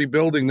things and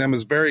rebuilding them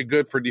is very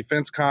good for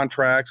defense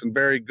contracts and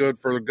very good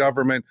for the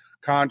government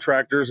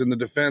contractors and the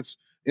defense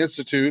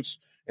institutes.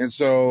 And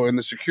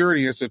the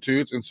security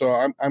institutes. And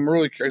so I'm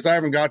really curious. I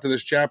haven't got to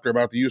this chapter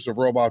about the use of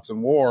robots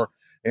in war,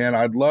 and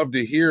I'd love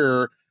to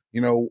hear,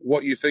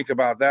 what you think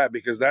about that,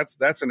 because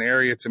that's an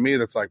area to me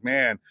that's like,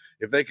 man,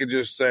 if they could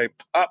just say,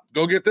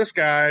 go get this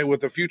guy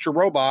with a future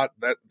robot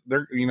that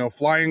they're,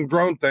 flying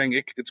drone thing,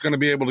 it's going to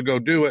be able to go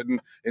do it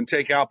and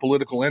take out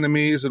political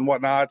enemies and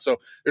whatnot. So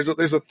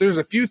there's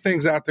a few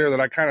things out there that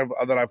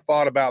that I've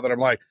thought about that I'm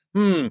like,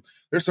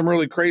 there's some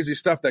really crazy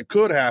stuff that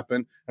could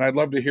happen, and I'd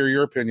love to hear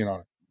your opinion on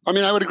it. I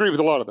mean, I would agree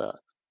with a lot of that.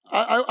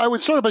 I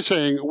would start by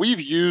saying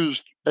we've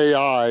used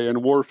AI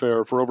in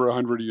warfare for over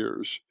 100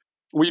 years.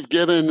 We've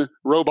given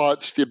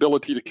robots the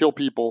ability to kill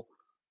people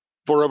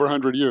for over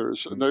 100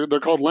 years. They're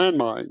called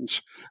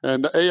landmines.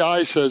 And the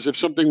AI says if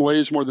something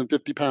weighs more than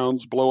 50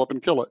 pounds, blow up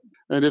and kill it.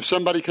 And if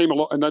somebody came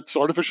along, and that's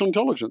artificial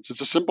intelligence,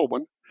 it's a simple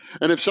one.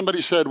 And if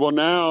somebody said, well,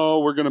 now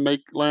we're going to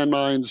make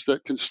landmines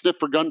that can sniff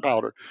for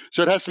gunpowder,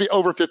 so it has to be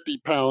over 50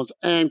 pounds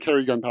and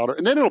carry gunpowder,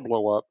 and then it'll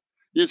blow up.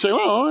 You'd say,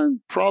 well,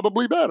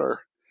 probably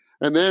better.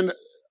 And then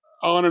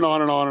on and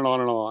on and on and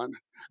on and on.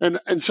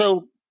 And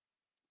so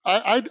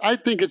I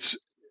think it's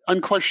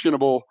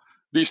unquestionable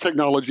these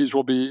technologies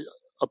will be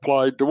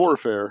applied to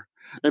warfare.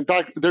 In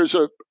fact, there's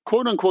a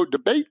quote-unquote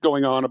debate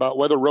going on about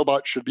whether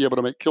robots should be able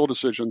to make kill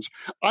decisions.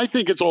 I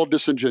think it's all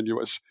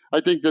disingenuous.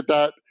 I think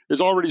that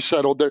is already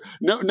settled. There,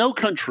 no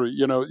country,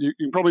 you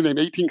can probably name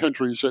 18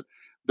 countries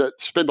that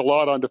spend a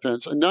lot on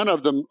defense, and none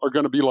of them are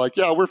going to be like,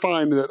 yeah, we're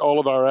fine that all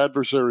of our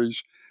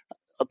adversaries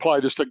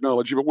apply this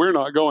technology, but we're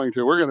not going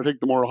to. We're going to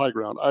take the moral high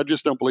ground. I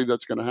just don't believe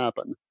that's going to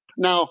happen.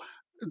 Now,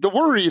 the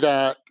worry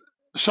that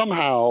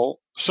somehow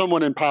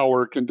someone in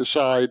power can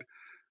decide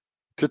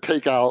to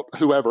take out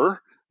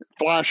whoever,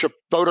 flash a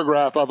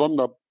photograph of them,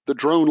 the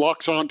drone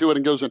locks onto it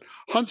and goes and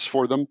hunts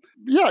for them.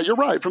 Yeah, you're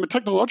right. From a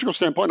technological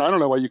standpoint, I don't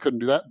know why you couldn't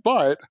do that.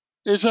 But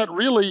is that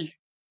really?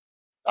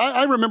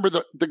 I remember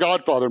the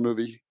Godfather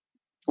movie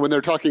when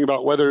they're talking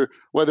about whether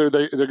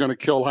they're going to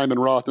kill Hyman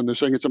Roth, and they're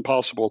saying it's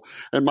impossible.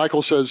 And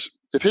Michael says,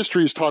 if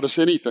history has taught us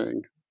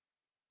anything,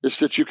 it's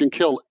that you can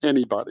kill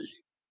anybody.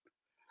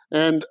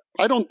 And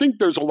I don't think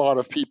there's a lot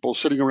of people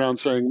sitting around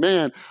saying,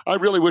 man, I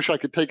really wish I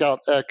could take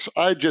out X.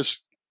 I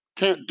just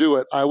can't do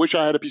it. I wish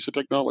I had a piece of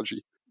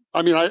technology.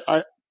 I mean,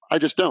 I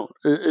just don't.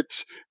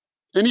 It's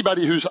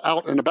anybody who's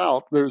out and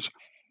about.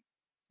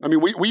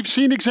 We've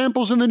seen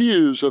examples in the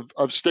news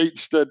of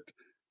states that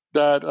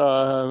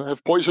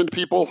have poisoned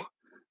people,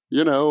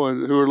 and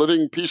who are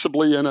living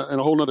peaceably in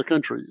a whole other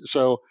country.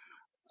 So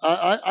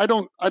I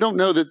don't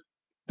know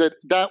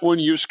that one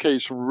use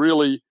case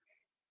really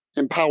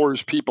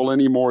empowers people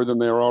any more than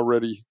they are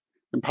already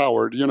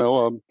empowered.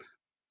 A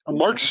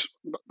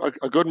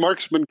good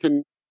marksman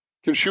can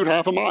shoot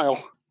half a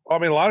mile. I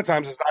mean, a lot of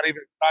times it's not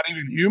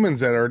even humans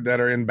that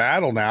are in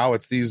battle now.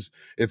 It's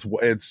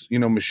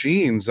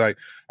machines. Like,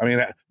 I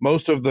mean,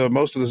 most of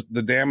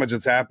the damage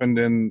that's happened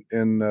in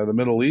the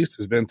Middle East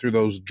has been through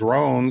those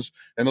drones,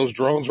 and those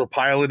drones were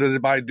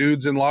piloted by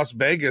dudes in Las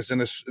Vegas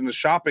in a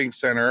shopping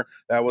center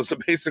that was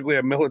basically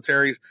a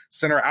military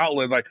center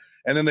outlet. Like,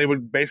 and then they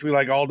would basically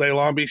like all day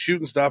long be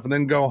shooting stuff and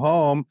then go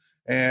home.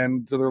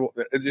 And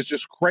it's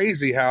just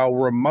crazy how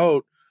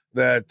remote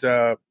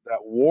that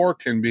war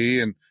can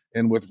be,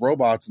 and with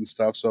robots and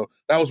stuff. So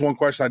that was one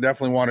question I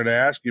definitely wanted to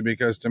ask you,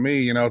 because to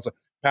me, it's a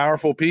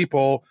powerful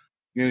people,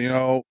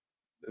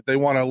 if they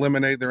want to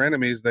eliminate their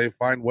enemies, they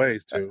find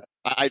ways to.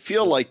 I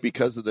feel like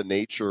because of the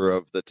nature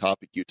of the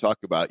topic you talk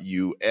about,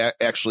 you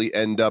actually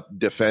end up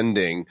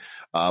defending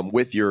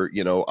with your,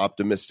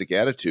 optimistic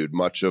attitude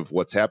much of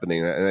what's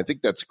happening. And I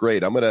think that's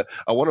great. I want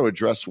to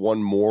address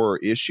one more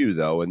issue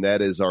though, and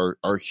that is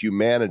our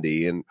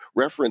humanity, and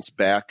reference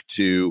back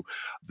to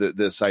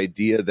this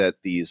idea that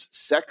these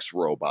sex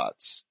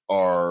robots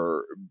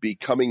are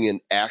becoming an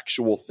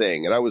actual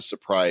thing. And I was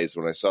surprised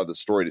when I saw the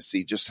story to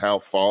see just how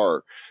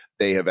far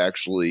they have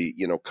actually,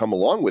 come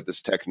along with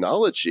this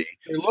technology.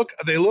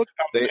 They look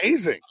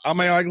amazing. I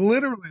mean, like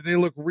literally, they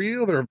look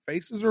real. Their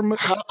faces are.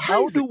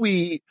 How do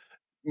we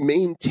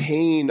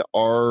maintain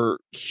our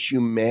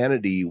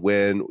humanity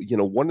when,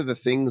 one of the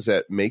things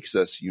that makes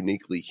us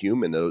uniquely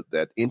human,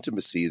 that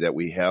intimacy that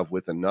we have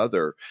with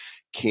another,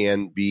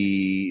 can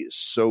be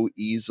so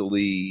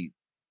easily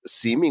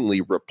seemingly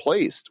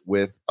replaced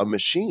with a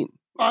machine?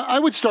 I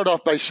would start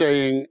off by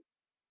saying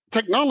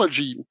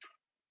technology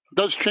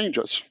does change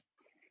us.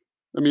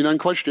 I mean,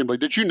 unquestionably.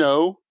 Did you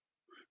know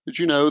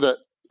that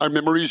our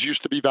memories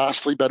used to be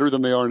vastly better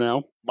than they are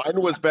now?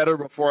 Mine was better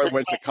before I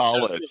went to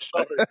college.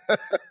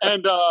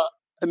 And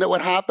that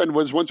what happened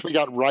was, once we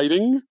got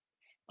writing,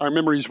 our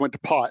memories went to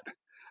pot.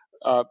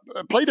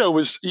 Plato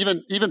was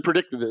even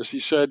predicted this. He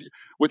said,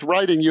 with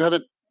writing, you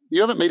haven't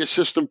made a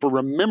system for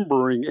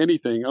remembering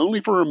anything, only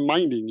for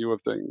reminding you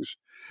of things.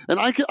 And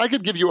I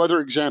could give you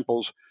other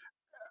examples.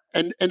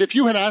 And if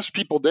you had asked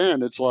people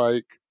then, it's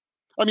like,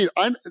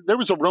 there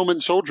was a Roman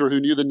soldier who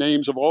knew the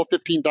names of all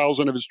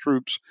 15,000 of his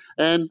troops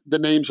and the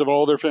names of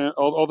all the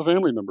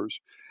family members.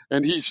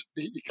 And he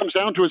comes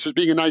down to us as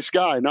being a nice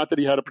guy, not that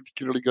he had a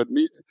particularly good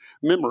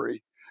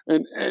memory.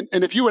 And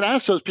if you would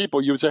ask those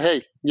people, you would say,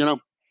 hey,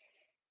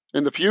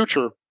 in the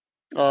future,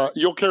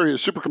 you'll carry a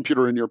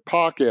supercomputer in your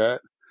pocket,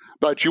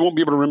 but you won't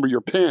be able to remember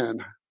your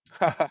PIN.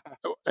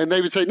 And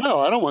they would say, no,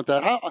 I don't want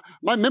that.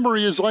 My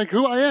memory is like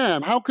who I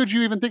am. How could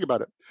you even think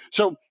about it?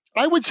 So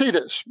I would say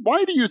this.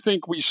 Why do you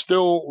think we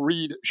still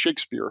read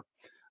Shakespeare?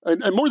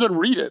 And more than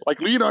read it,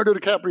 like Leonardo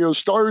DiCaprio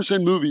stars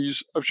in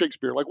movies of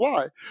Shakespeare. Like,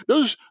 why?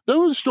 Those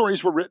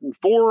stories were written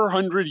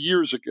 400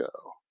 years ago.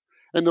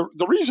 And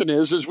the reason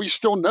is we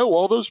still know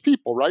all those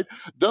people, right?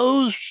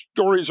 Those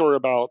stories are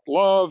about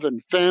love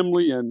and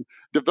family and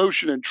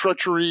devotion and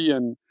treachery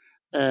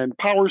and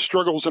power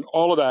struggles and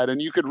all of that. And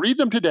you could read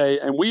them today,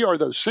 and we are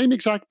those same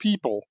exact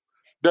people.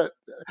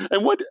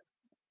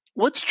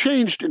 What's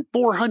changed in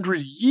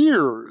 400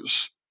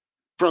 years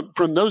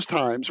from those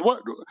times?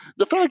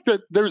 The fact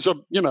that there's a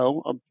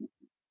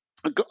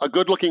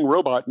good-looking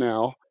robot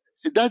now,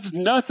 that's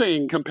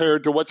nothing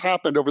compared to what's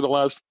happened over the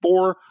last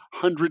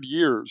 400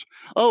 years.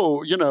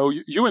 Oh,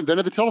 you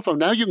invented the telephone.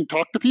 Now you can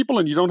talk to people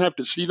and you don't have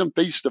to see them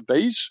face to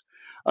face.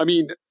 I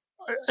mean,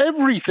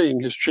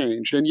 everything has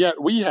changed, and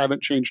yet we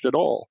haven't changed at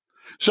all.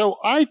 So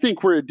I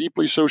think we're a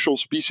deeply social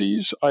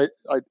species. I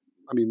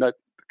mean, that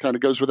kind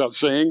of goes without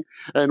saying,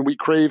 and we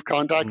crave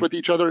contact with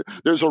each other.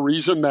 There's a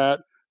reason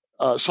that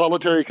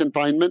solitary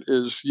confinement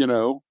is,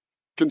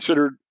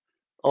 considered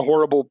a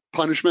horrible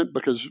punishment,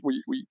 because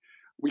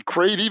we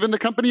crave even the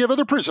company of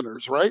other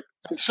prisoners, right?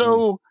 And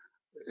so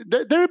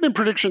there have been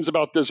predictions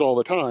about this all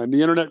the time.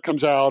 The internet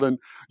comes out and,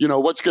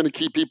 what's going to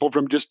keep people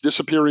from just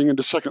disappearing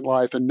into Second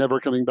Life and never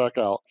coming back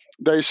out?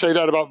 They say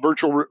that about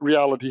virtual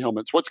reality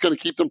helmets. What's going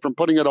to keep them from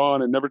putting it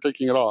on and never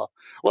taking it off?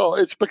 Well,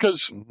 it's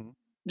because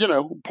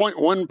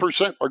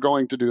 0.1% are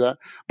going to do that.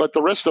 But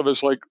the rest of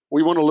us, like,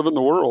 we want to live in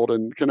the world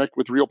and connect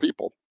with real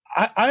people.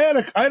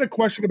 I had a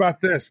question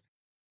about this.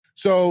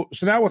 So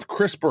now with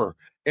CRISPR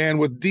and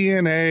with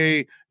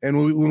DNA, and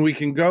when we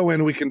can go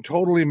in, we can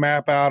totally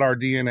map out our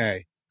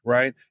DNA,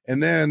 right?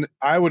 And then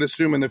I would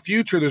assume in the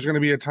future, there's going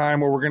to be a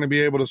time where we're going to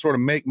be able to sort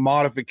of make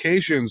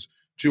modifications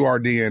to our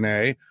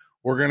DNA.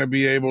 We're going to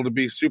be able to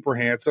be super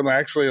handsome.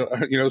 Actually,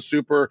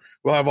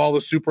 we'll have all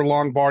the super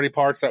long body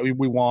parts that we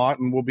want,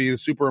 and we'll be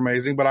super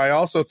amazing. But I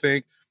also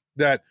think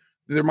that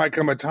there might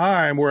come a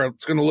time where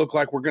it's going to look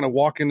like we're going to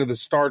walk into the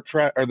Star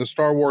Trek or the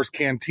Star Wars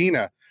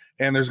cantina,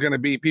 and there's going to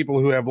be people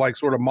who have like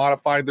sort of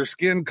modified their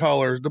skin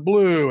colors to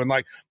blue. And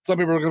like some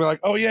people are going to be like,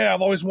 oh yeah,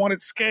 I've always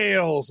wanted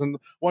scales. And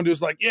one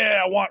dude's like,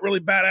 yeah, I want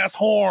really badass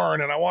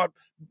horn, and I want,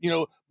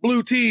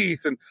 blue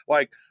teeth. And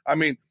like, I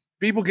mean,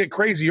 people get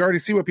crazy. You already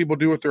see what people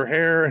do with their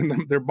hair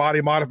and their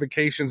body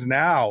modifications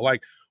now.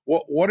 Like,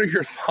 what are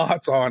your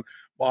thoughts on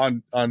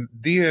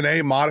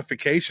DNA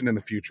modification in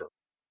the future?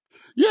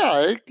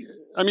 Yeah,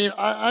 I mean,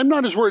 I'm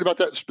not as worried about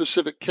that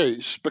specific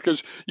case,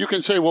 because you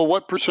can say, well,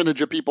 what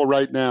percentage of people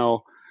right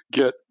now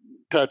get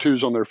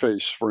tattoos on their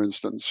face, for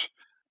instance?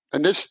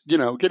 And this,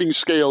 getting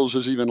scales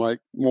is even like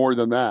more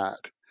than that.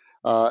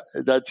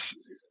 That's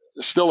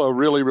still a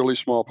really, really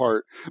small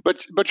part.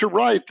 But you're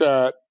right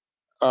that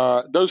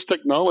those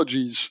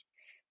technologies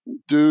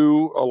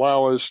do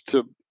allow us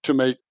to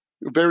make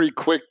very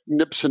quick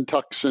nips and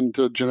tucks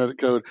into genetic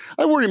code.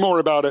 I worry more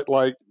about it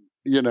like,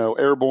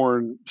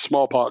 airborne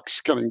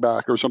smallpox coming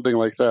back or something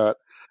like that,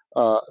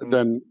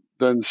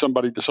 than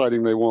somebody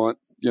deciding they want,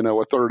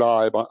 a third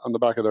eye on the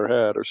back of their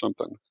head or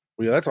something.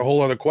 Well, yeah, that's a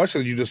whole other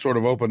question that you just sort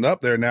of opened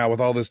up there now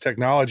with all this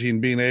technology and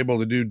being able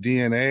to do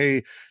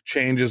DNA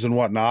changes and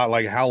whatnot.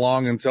 Like, how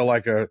long until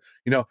like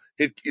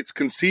it's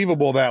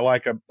conceivable that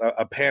like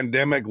a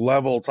pandemic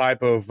level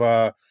type of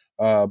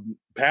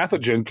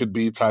pathogen could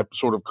be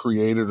sort of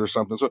created or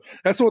something. So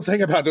that's the one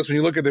thing about this. When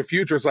you look at the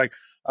future, it's like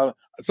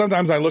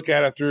sometimes I look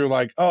at it through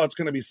like, oh, it's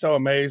going to be so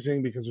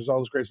amazing because there's all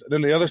this great stuff.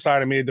 Then the other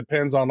side of me, it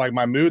depends on like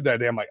my mood that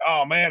day. I'm like,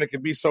 oh man, it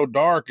could be so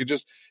dark. It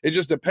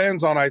just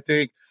depends on, I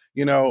think,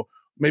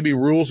 maybe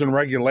rules and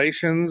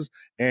regulations,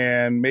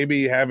 and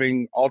maybe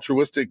having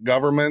altruistic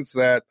governments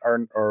that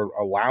are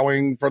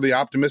allowing for the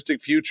optimistic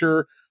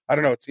future. I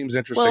don't know. It seems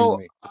interesting to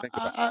me to think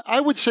about.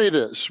 I would say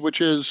this, which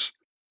is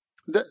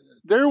that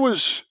there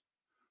was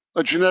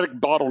a genetic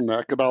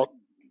bottleneck about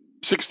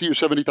 60 or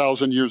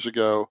 70,000 years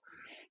ago.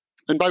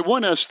 And by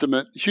one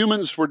estimate,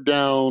 humans were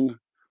down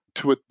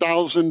to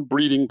 1,000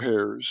 breeding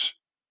pairs.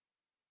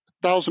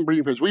 1,000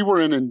 breeding pairs. We were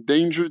an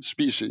endangered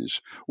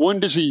species. One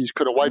disease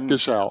could have wiped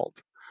us out,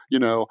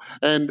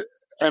 and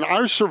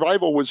our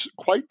survival was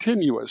quite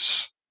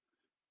tenuous.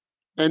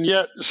 And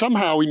yet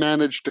somehow we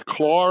managed to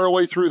claw our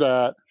way through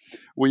that.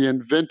 We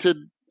invented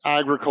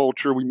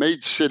agriculture. We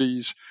made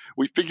cities.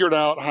 We figured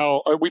out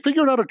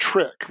a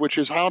trick, which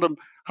is how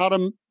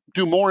to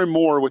do more and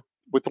more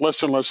with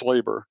less and less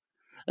labor.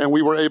 And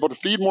we were able to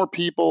feed more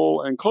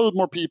people and clothe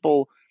more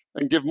people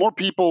and give more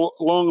people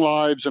long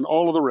lives and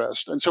all of the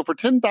rest. And so for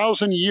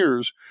 10,000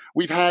 years,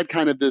 we've had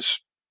this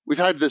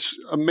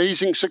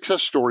amazing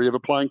success story of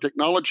applying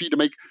technology to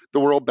make the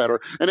world better.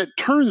 And it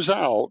turns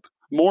out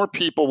more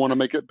people want to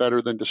make it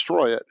better than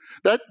destroy it.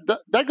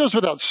 That goes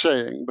without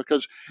saying,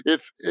 because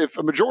if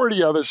a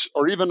majority of us,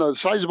 or even a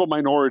sizable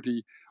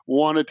minority,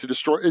 wanted to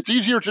destroy, it's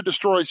easier to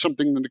destroy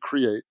something than to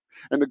create.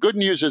 And the good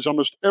news is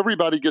almost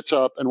everybody gets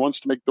up and wants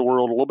to make the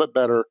world a little bit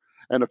better,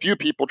 and a few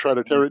people try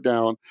to tear it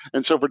down.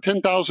 And so for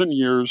 10,000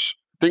 years,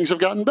 things have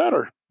gotten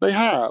better. They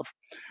have.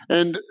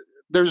 And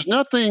there's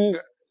nothing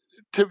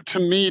to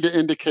me to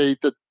indicate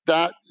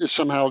that is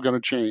somehow going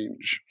to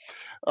change.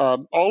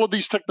 All of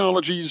these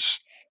technologies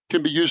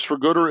can be used for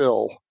good or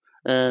ill,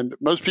 and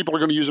most people are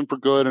going to use them for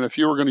good, and a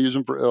few are going to use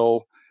them for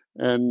ill,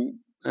 and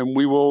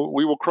we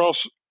will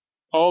cross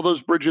all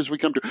those bridges we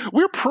come to.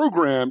 We're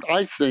programmed,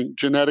 I think,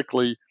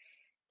 genetically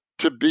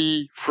to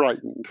be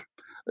frightened.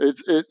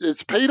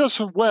 It's paid us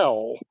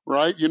well,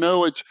 right?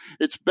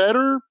 It's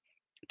better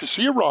to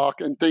see a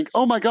rock and think,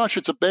 oh my gosh,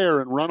 it's a bear,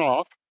 and run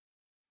off,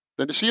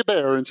 than to see a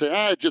bear and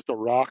say, it's just a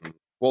rock.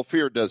 Well,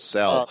 fear does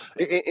sell.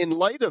 In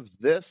light of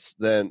this,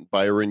 then,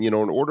 Byron, in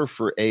order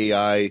for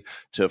AI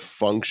to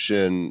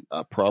function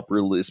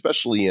properly,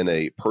 especially in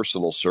a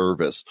personal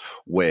service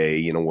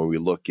way, when we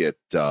look at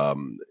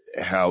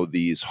how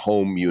these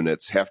home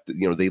units have to,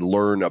 they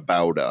learn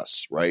about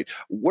us, right?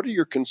 What are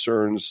your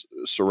concerns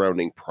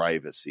surrounding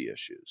privacy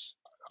issues?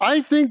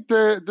 I think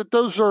that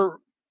those are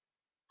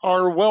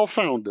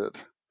well-founded.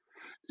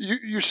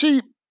 You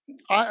see,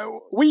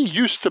 we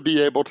used to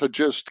be able to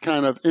just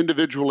kind of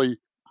individually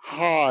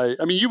hide.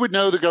 I mean, you would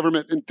know the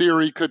government, in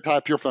theory, could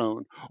tap your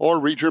phone or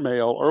read your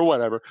mail or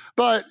whatever.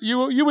 But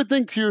you would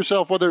think to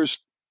yourself, well, there's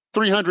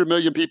 300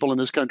 million people in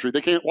this country.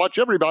 They can't watch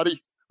everybody,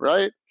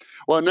 right?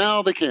 Well,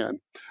 now they can,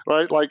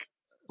 right? Like,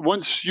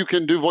 once you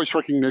can do voice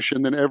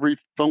recognition, then every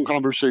phone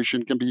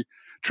conversation can be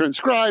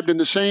transcribed, and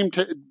the same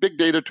big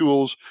data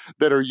tools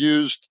that are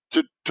used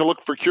to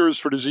look for cures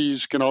for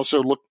disease can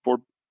also look for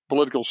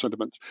political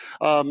sentiments.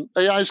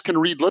 AIs can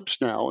read lips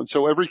now, and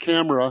so every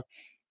camera,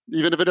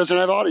 even if it doesn't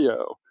have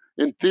audio,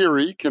 in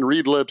theory, can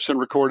read lips and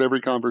record every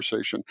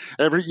conversation.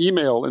 Every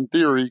email, in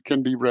theory,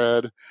 can be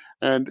read,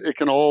 and it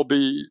can all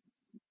be,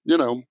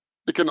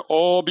 it can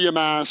all be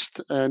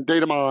amassed and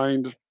data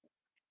mined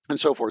and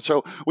so forth.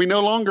 So we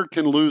no longer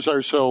can lose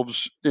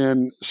ourselves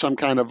in some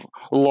kind of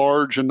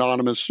large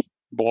anonymous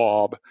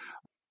blob.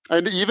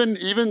 And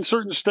even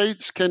certain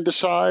states can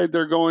decide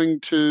they're going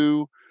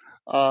to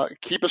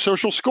keep a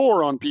social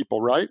score on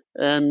people, right?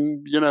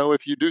 And,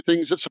 if you do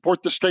things that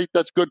support the state,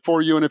 that's good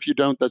for you. And if you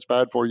don't, that's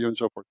bad for you and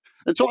so forth.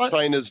 And so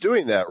China's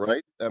doing that,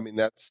 right? I mean,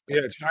 China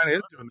is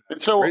doing that.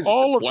 And so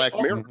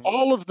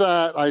all of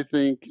that, I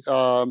think,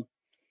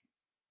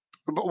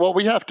 what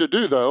we have to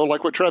do, though,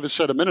 like what Travis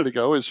said a minute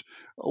ago, is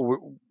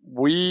all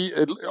we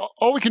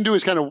can do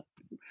is kind of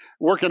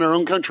work in our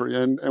own country,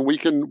 and we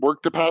can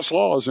work to pass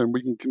laws, and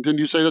we can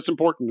continue to say that's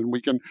important, and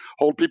we can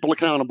hold people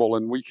accountable,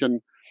 and we can,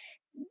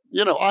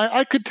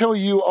 I could tell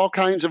you all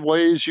kinds of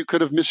ways you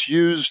could have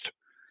misused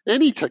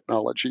any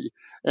technology,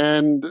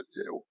 and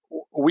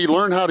we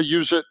learn how to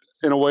use it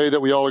in a way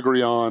that we all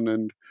agree on,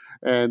 and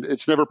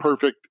it's never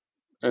perfect,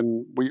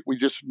 and we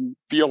just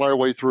feel our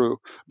way through.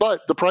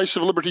 But the price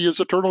of liberty is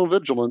eternal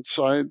vigilance.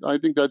 I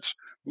think that's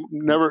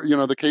never,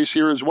 the case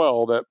here as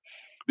well, that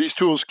these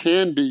tools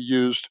can be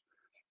used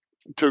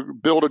to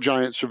build a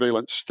giant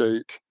surveillance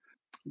state.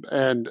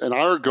 And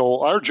our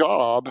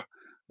job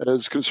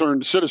as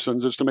concerned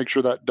citizens is to make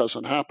sure that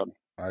doesn't happen.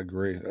 I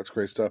agree. That's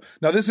great stuff.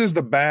 Now, this is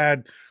the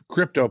Bad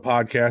Crypto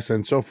Podcast,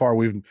 and so far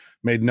we've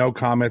made no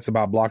comments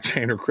about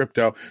blockchain or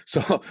crypto.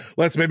 So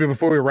let's maybe,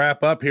 before we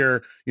wrap up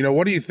here,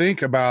 what do you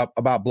think about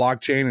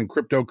blockchain and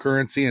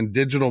cryptocurrency and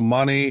digital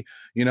money,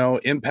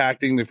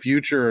 impacting the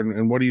future?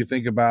 And what do you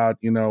think about,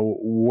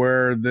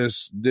 where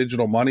this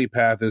digital money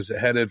path is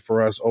headed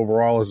for us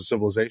overall as a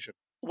civilization?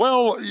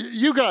 Well,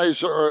 you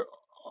guys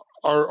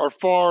are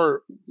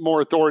far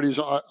more authorities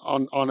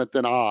on it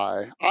than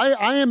I.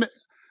 I am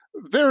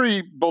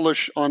very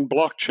bullish on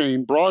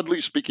blockchain, broadly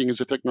speaking,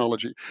 as a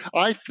technology.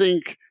 I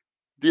think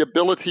the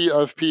ability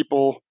of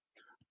people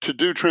to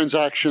do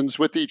transactions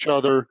with each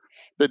other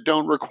that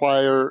don't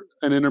require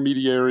an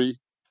intermediary,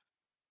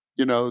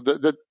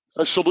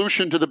 a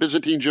solution to the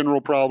Byzantine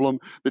general problem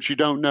that you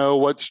don't know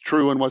what's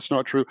true and what's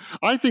not true.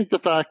 I think the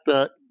fact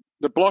that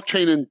the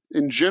blockchain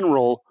in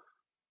general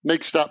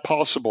makes that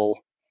possible.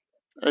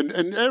 And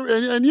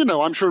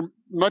I'm sure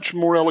much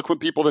more eloquent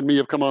people than me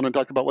have come on and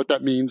talked about what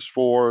that means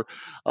for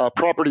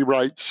property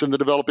rights in the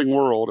developing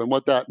world, and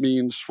what that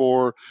means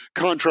for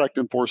contract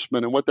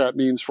enforcement, and what that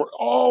means for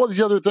all of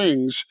these other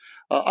things.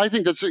 I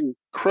think that's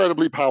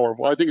incredibly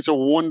powerful. I think it's a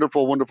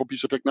wonderful, wonderful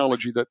piece of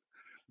technology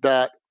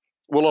that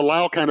will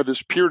allow kind of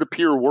this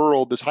peer-to-peer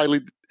world, this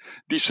highly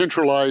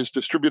decentralized,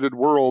 distributed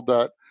world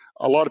that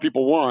a lot of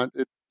people want.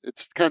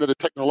 It's kind of the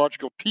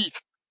technological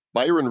teeth.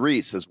 Byron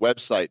Reese, his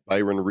website,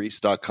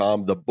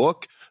 byronreese.com. The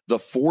book, The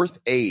Fourth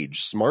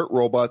Age, Smart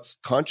Robots,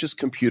 Conscious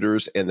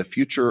Computers, and the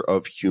Future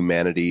of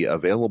Humanity,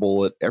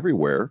 available at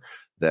everywhere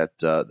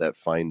that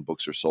fine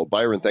books are sold.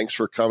 Byron, thanks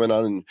for coming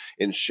on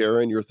and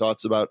sharing your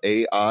thoughts about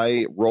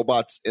AI,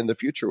 robots in the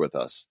future with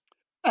us.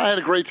 I had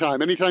a great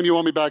time. Anytime you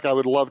want me back, I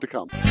would love to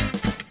come.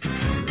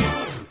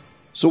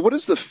 So what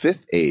is the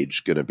fifth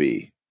age going to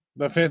be?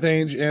 The fifth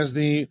age is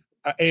the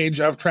age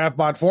of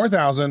TraffBot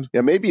 4000.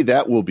 Yeah, maybe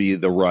that will be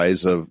the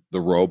rise of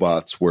the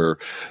robots, where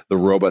the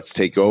robots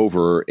take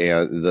over,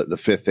 and the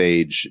fifth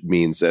age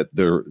means that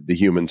the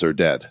humans are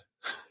dead.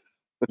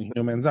 The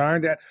humans are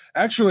dead.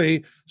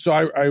 Actually, so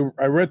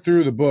I read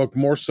through the book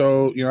more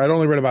so, I'd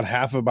only read about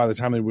half of it by the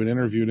time they would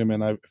interviewed him,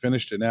 and I've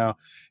finished it now.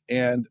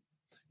 And,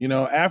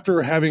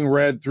 after having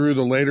read through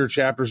the later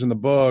chapters in the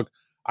book,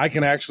 I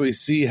can actually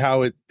see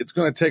how it's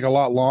going to take a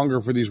lot longer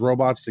for these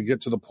robots to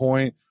get to the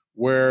point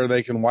where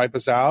they can wipe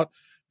us out,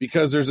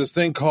 because there's this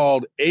thing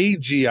called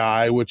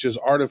AGI, which is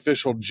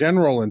artificial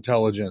general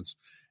intelligence.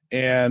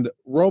 And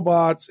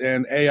robots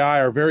and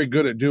AI are very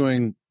good at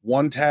doing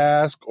one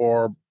task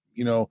or,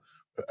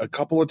 a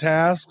couple of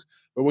tasks.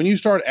 But when you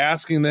start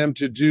asking them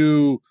to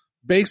do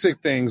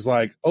basic things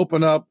like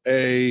open up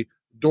a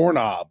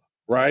doorknob,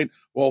 right?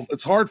 Well,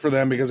 it's hard for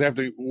them because they have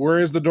to, where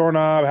is the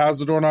doorknob? How's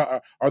the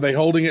doorknob? Are they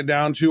holding it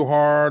down too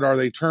hard? Are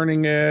they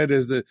turning it?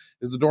 Is the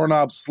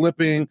doorknob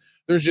slipping?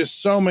 There's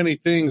just so many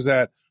things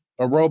that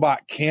a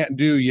robot can't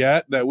do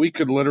yet that we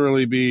could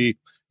literally be,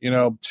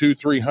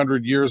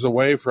 200-300 years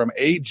away from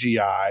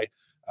AGI.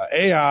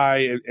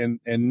 AI and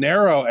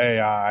narrow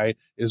AI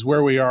is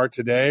where we are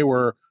today,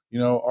 where,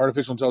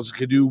 artificial intelligence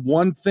could do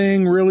one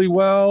thing really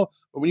well,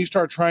 but when you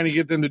start trying to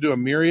get them to do a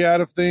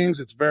myriad of things,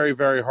 it's very,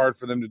 very hard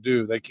for them to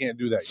do. They can't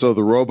do that. So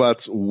the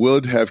robots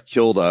would have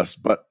killed us,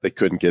 but they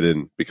couldn't get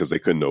in because they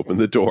couldn't open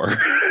the door.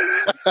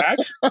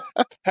 Actually,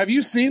 have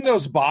you seen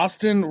those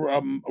Boston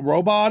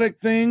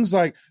robotic things?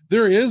 Like,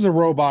 there is a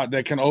robot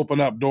that can open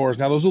up doors.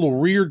 Now, those little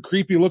weird,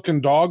 creepy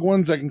looking dog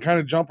ones that can kind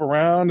of jump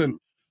around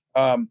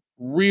and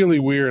really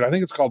weird. I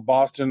think it's called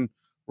Boston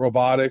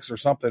Robotics or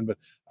something, but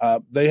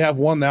they have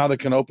one now that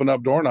can open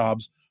up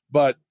doorknobs.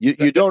 But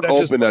you don't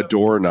open a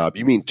doorknob.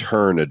 You mean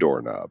turn a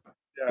doorknob.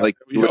 Yeah, like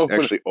you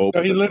actually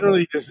open. No, he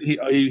literally just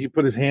he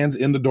put his hands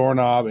in the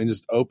doorknob and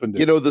just opened it.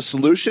 You know, the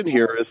solution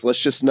here is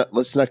let's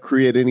not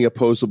create any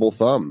opposable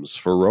thumbs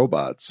for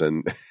robots,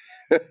 and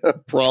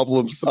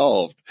problem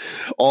solved.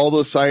 All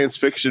those science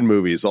fiction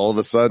movies, all of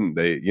a sudden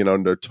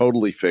they're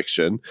totally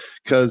fiction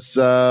because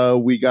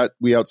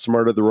we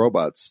outsmarted the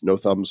robots. No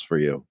thumbs for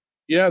you.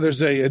 Yeah,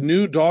 there's a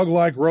new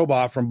dog-like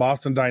robot from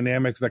Boston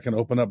Dynamics that can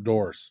open up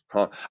doors.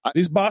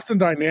 These Boston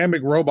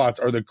Dynamic robots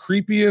are the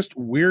creepiest,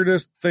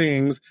 weirdest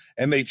things,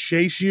 and they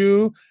chase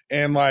you.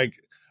 And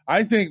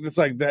I think it's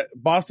like that.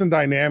 Boston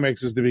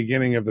Dynamics is the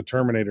beginning of the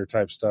Terminator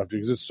type stuff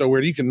because it's so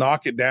weird. You can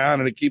knock it down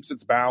and it keeps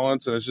its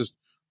balance, and it's just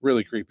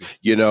really creepy.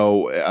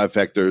 In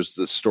fact, there's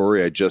the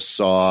story I just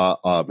saw.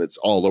 It's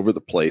all over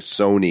the place.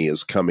 Sony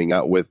is coming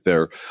out with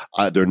their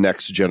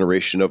next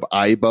generation of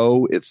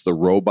Aibo. It's the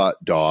robot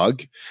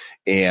dog.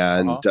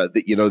 And,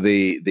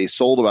 they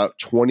sold about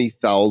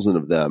 20,000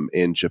 of them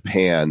in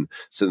Japan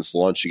since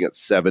launching it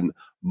 7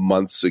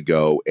 months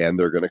ago. And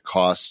they're going to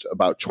cost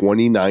about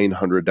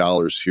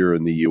 $2,900 here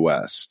in the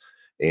US.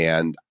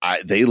 And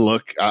I'm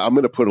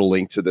going to put a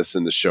link to this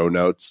in the show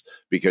notes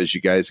because you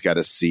guys got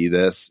to see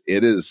this.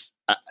 It is,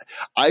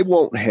 I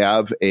won't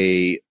have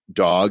a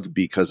dog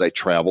because I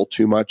travel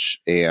too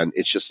much and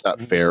it's just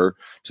not fair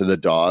to the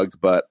dog,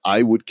 but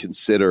I would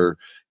consider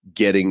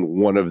getting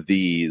one of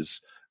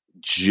these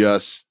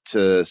just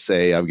to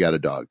say I've got a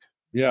dog.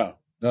 Yeah,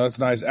 no, that's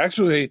nice.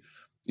 Actually,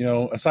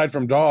 aside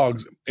from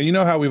dogs, and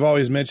how we've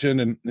always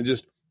mentioned and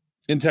just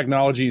in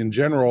technology in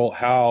general,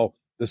 how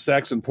the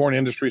sex and porn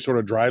industry sort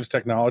of drives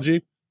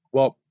technology.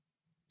 Well,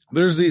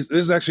 this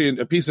is actually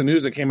a piece of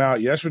news that came out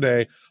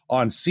yesterday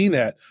on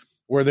CNET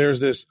where there's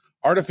this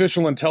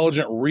artificial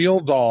intelligent real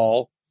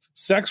doll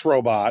sex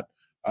robot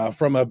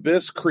from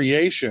Abyss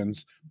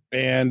Creations.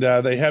 And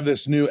they have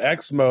this new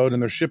X mode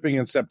and they're shipping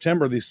in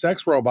September. These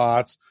sex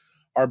robots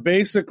are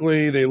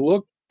basically, they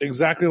look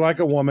exactly like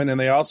a woman. And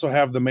they also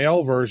have the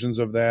male versions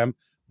of them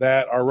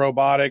that are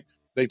robotic.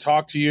 They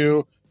talk to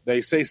you.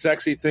 They say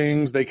sexy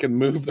things. They can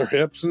move their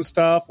hips and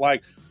stuff.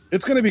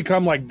 It's going to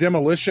become like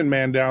Demolition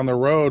Man down the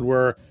road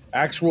where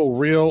actual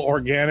real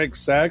organic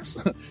sex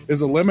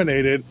is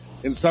eliminated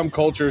in some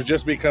cultures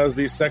just because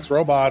these sex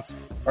robots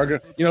are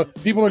going to,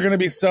 people are going to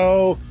be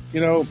so,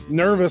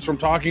 nervous from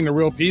talking to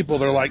real people.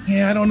 They're like,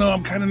 yeah, I don't know.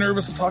 I'm kind of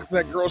nervous to talk to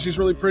that girl. She's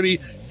really pretty.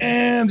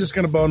 And I'm just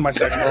going to bone my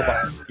sex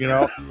robot,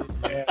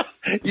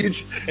 And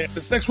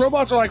the sex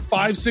robots are like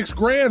 $5-6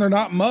 grand. They're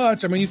not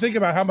much. I mean, you think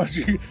about how much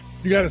you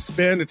got to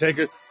spend to take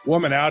a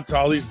woman out to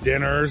all these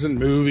dinners and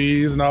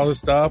movies and all this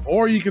stuff,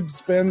 or you could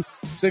spend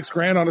 $6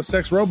 grand on a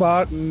sex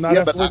robot and not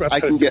have to worry about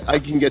that. I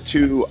can get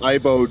 2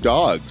 Aibo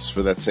dogs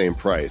for that same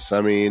price.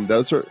 I mean,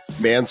 those are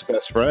man's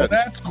best friend. Well,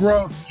 that's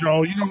gross,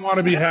 Joel. You don't want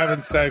to be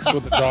having sex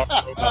with a dog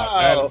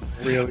robot.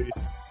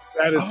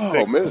 That is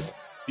sick. Man.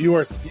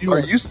 Are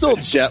you still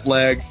jet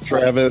lagged,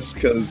 Travis?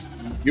 Because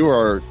you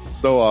are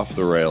so off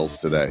the rails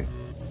today.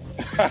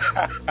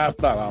 I'm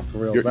not off the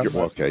rails.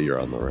 You're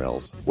on the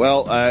rails.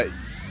 Well,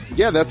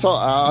 that's all.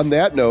 On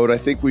that note, I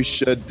think we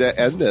should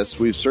end this.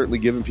 We've certainly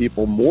given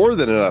people more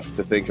than enough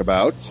to think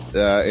about,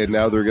 and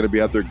now they're going to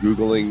be out there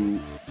Googling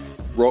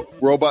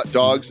robot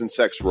dogs and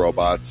sex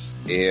robots.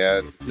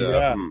 And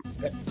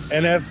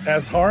and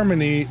as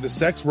Harmony, the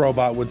sex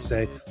robot, would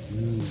say,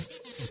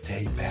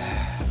 stay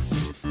back.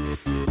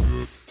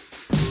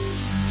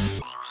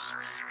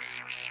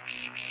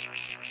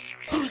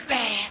 Who's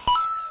bad?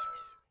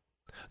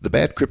 The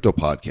Bad Crypto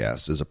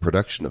Podcast is a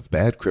production of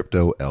Bad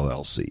Crypto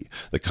LLC.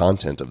 The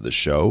content of the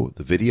show,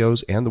 the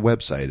videos, and the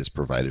website is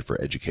provided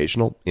for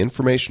educational,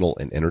 informational,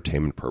 and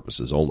entertainment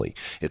purposes only.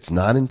 It's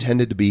not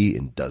intended to be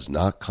and does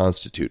not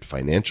constitute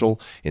financial,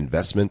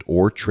 investment,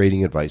 or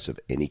trading advice of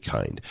any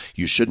kind.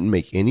 You shouldn't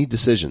make any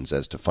decisions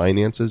as to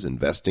finances,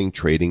 investing,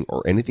 trading,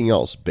 or anything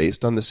else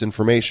based on this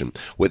information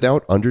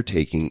without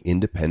undertaking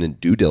independent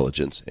due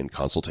diligence and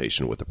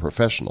consultation with a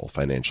professional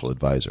financial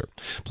advisor.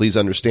 Please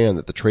understand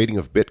that the trading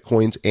of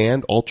Bitcoins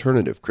and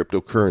alternative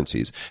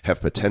cryptocurrencies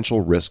have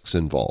potential risks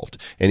involved.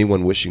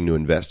 Anyone wishing to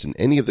invest in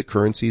any of the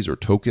currencies or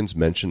tokens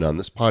mentioned on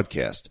this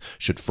podcast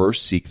should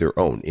first seek their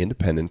own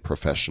independent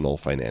professional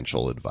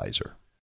financial advisor.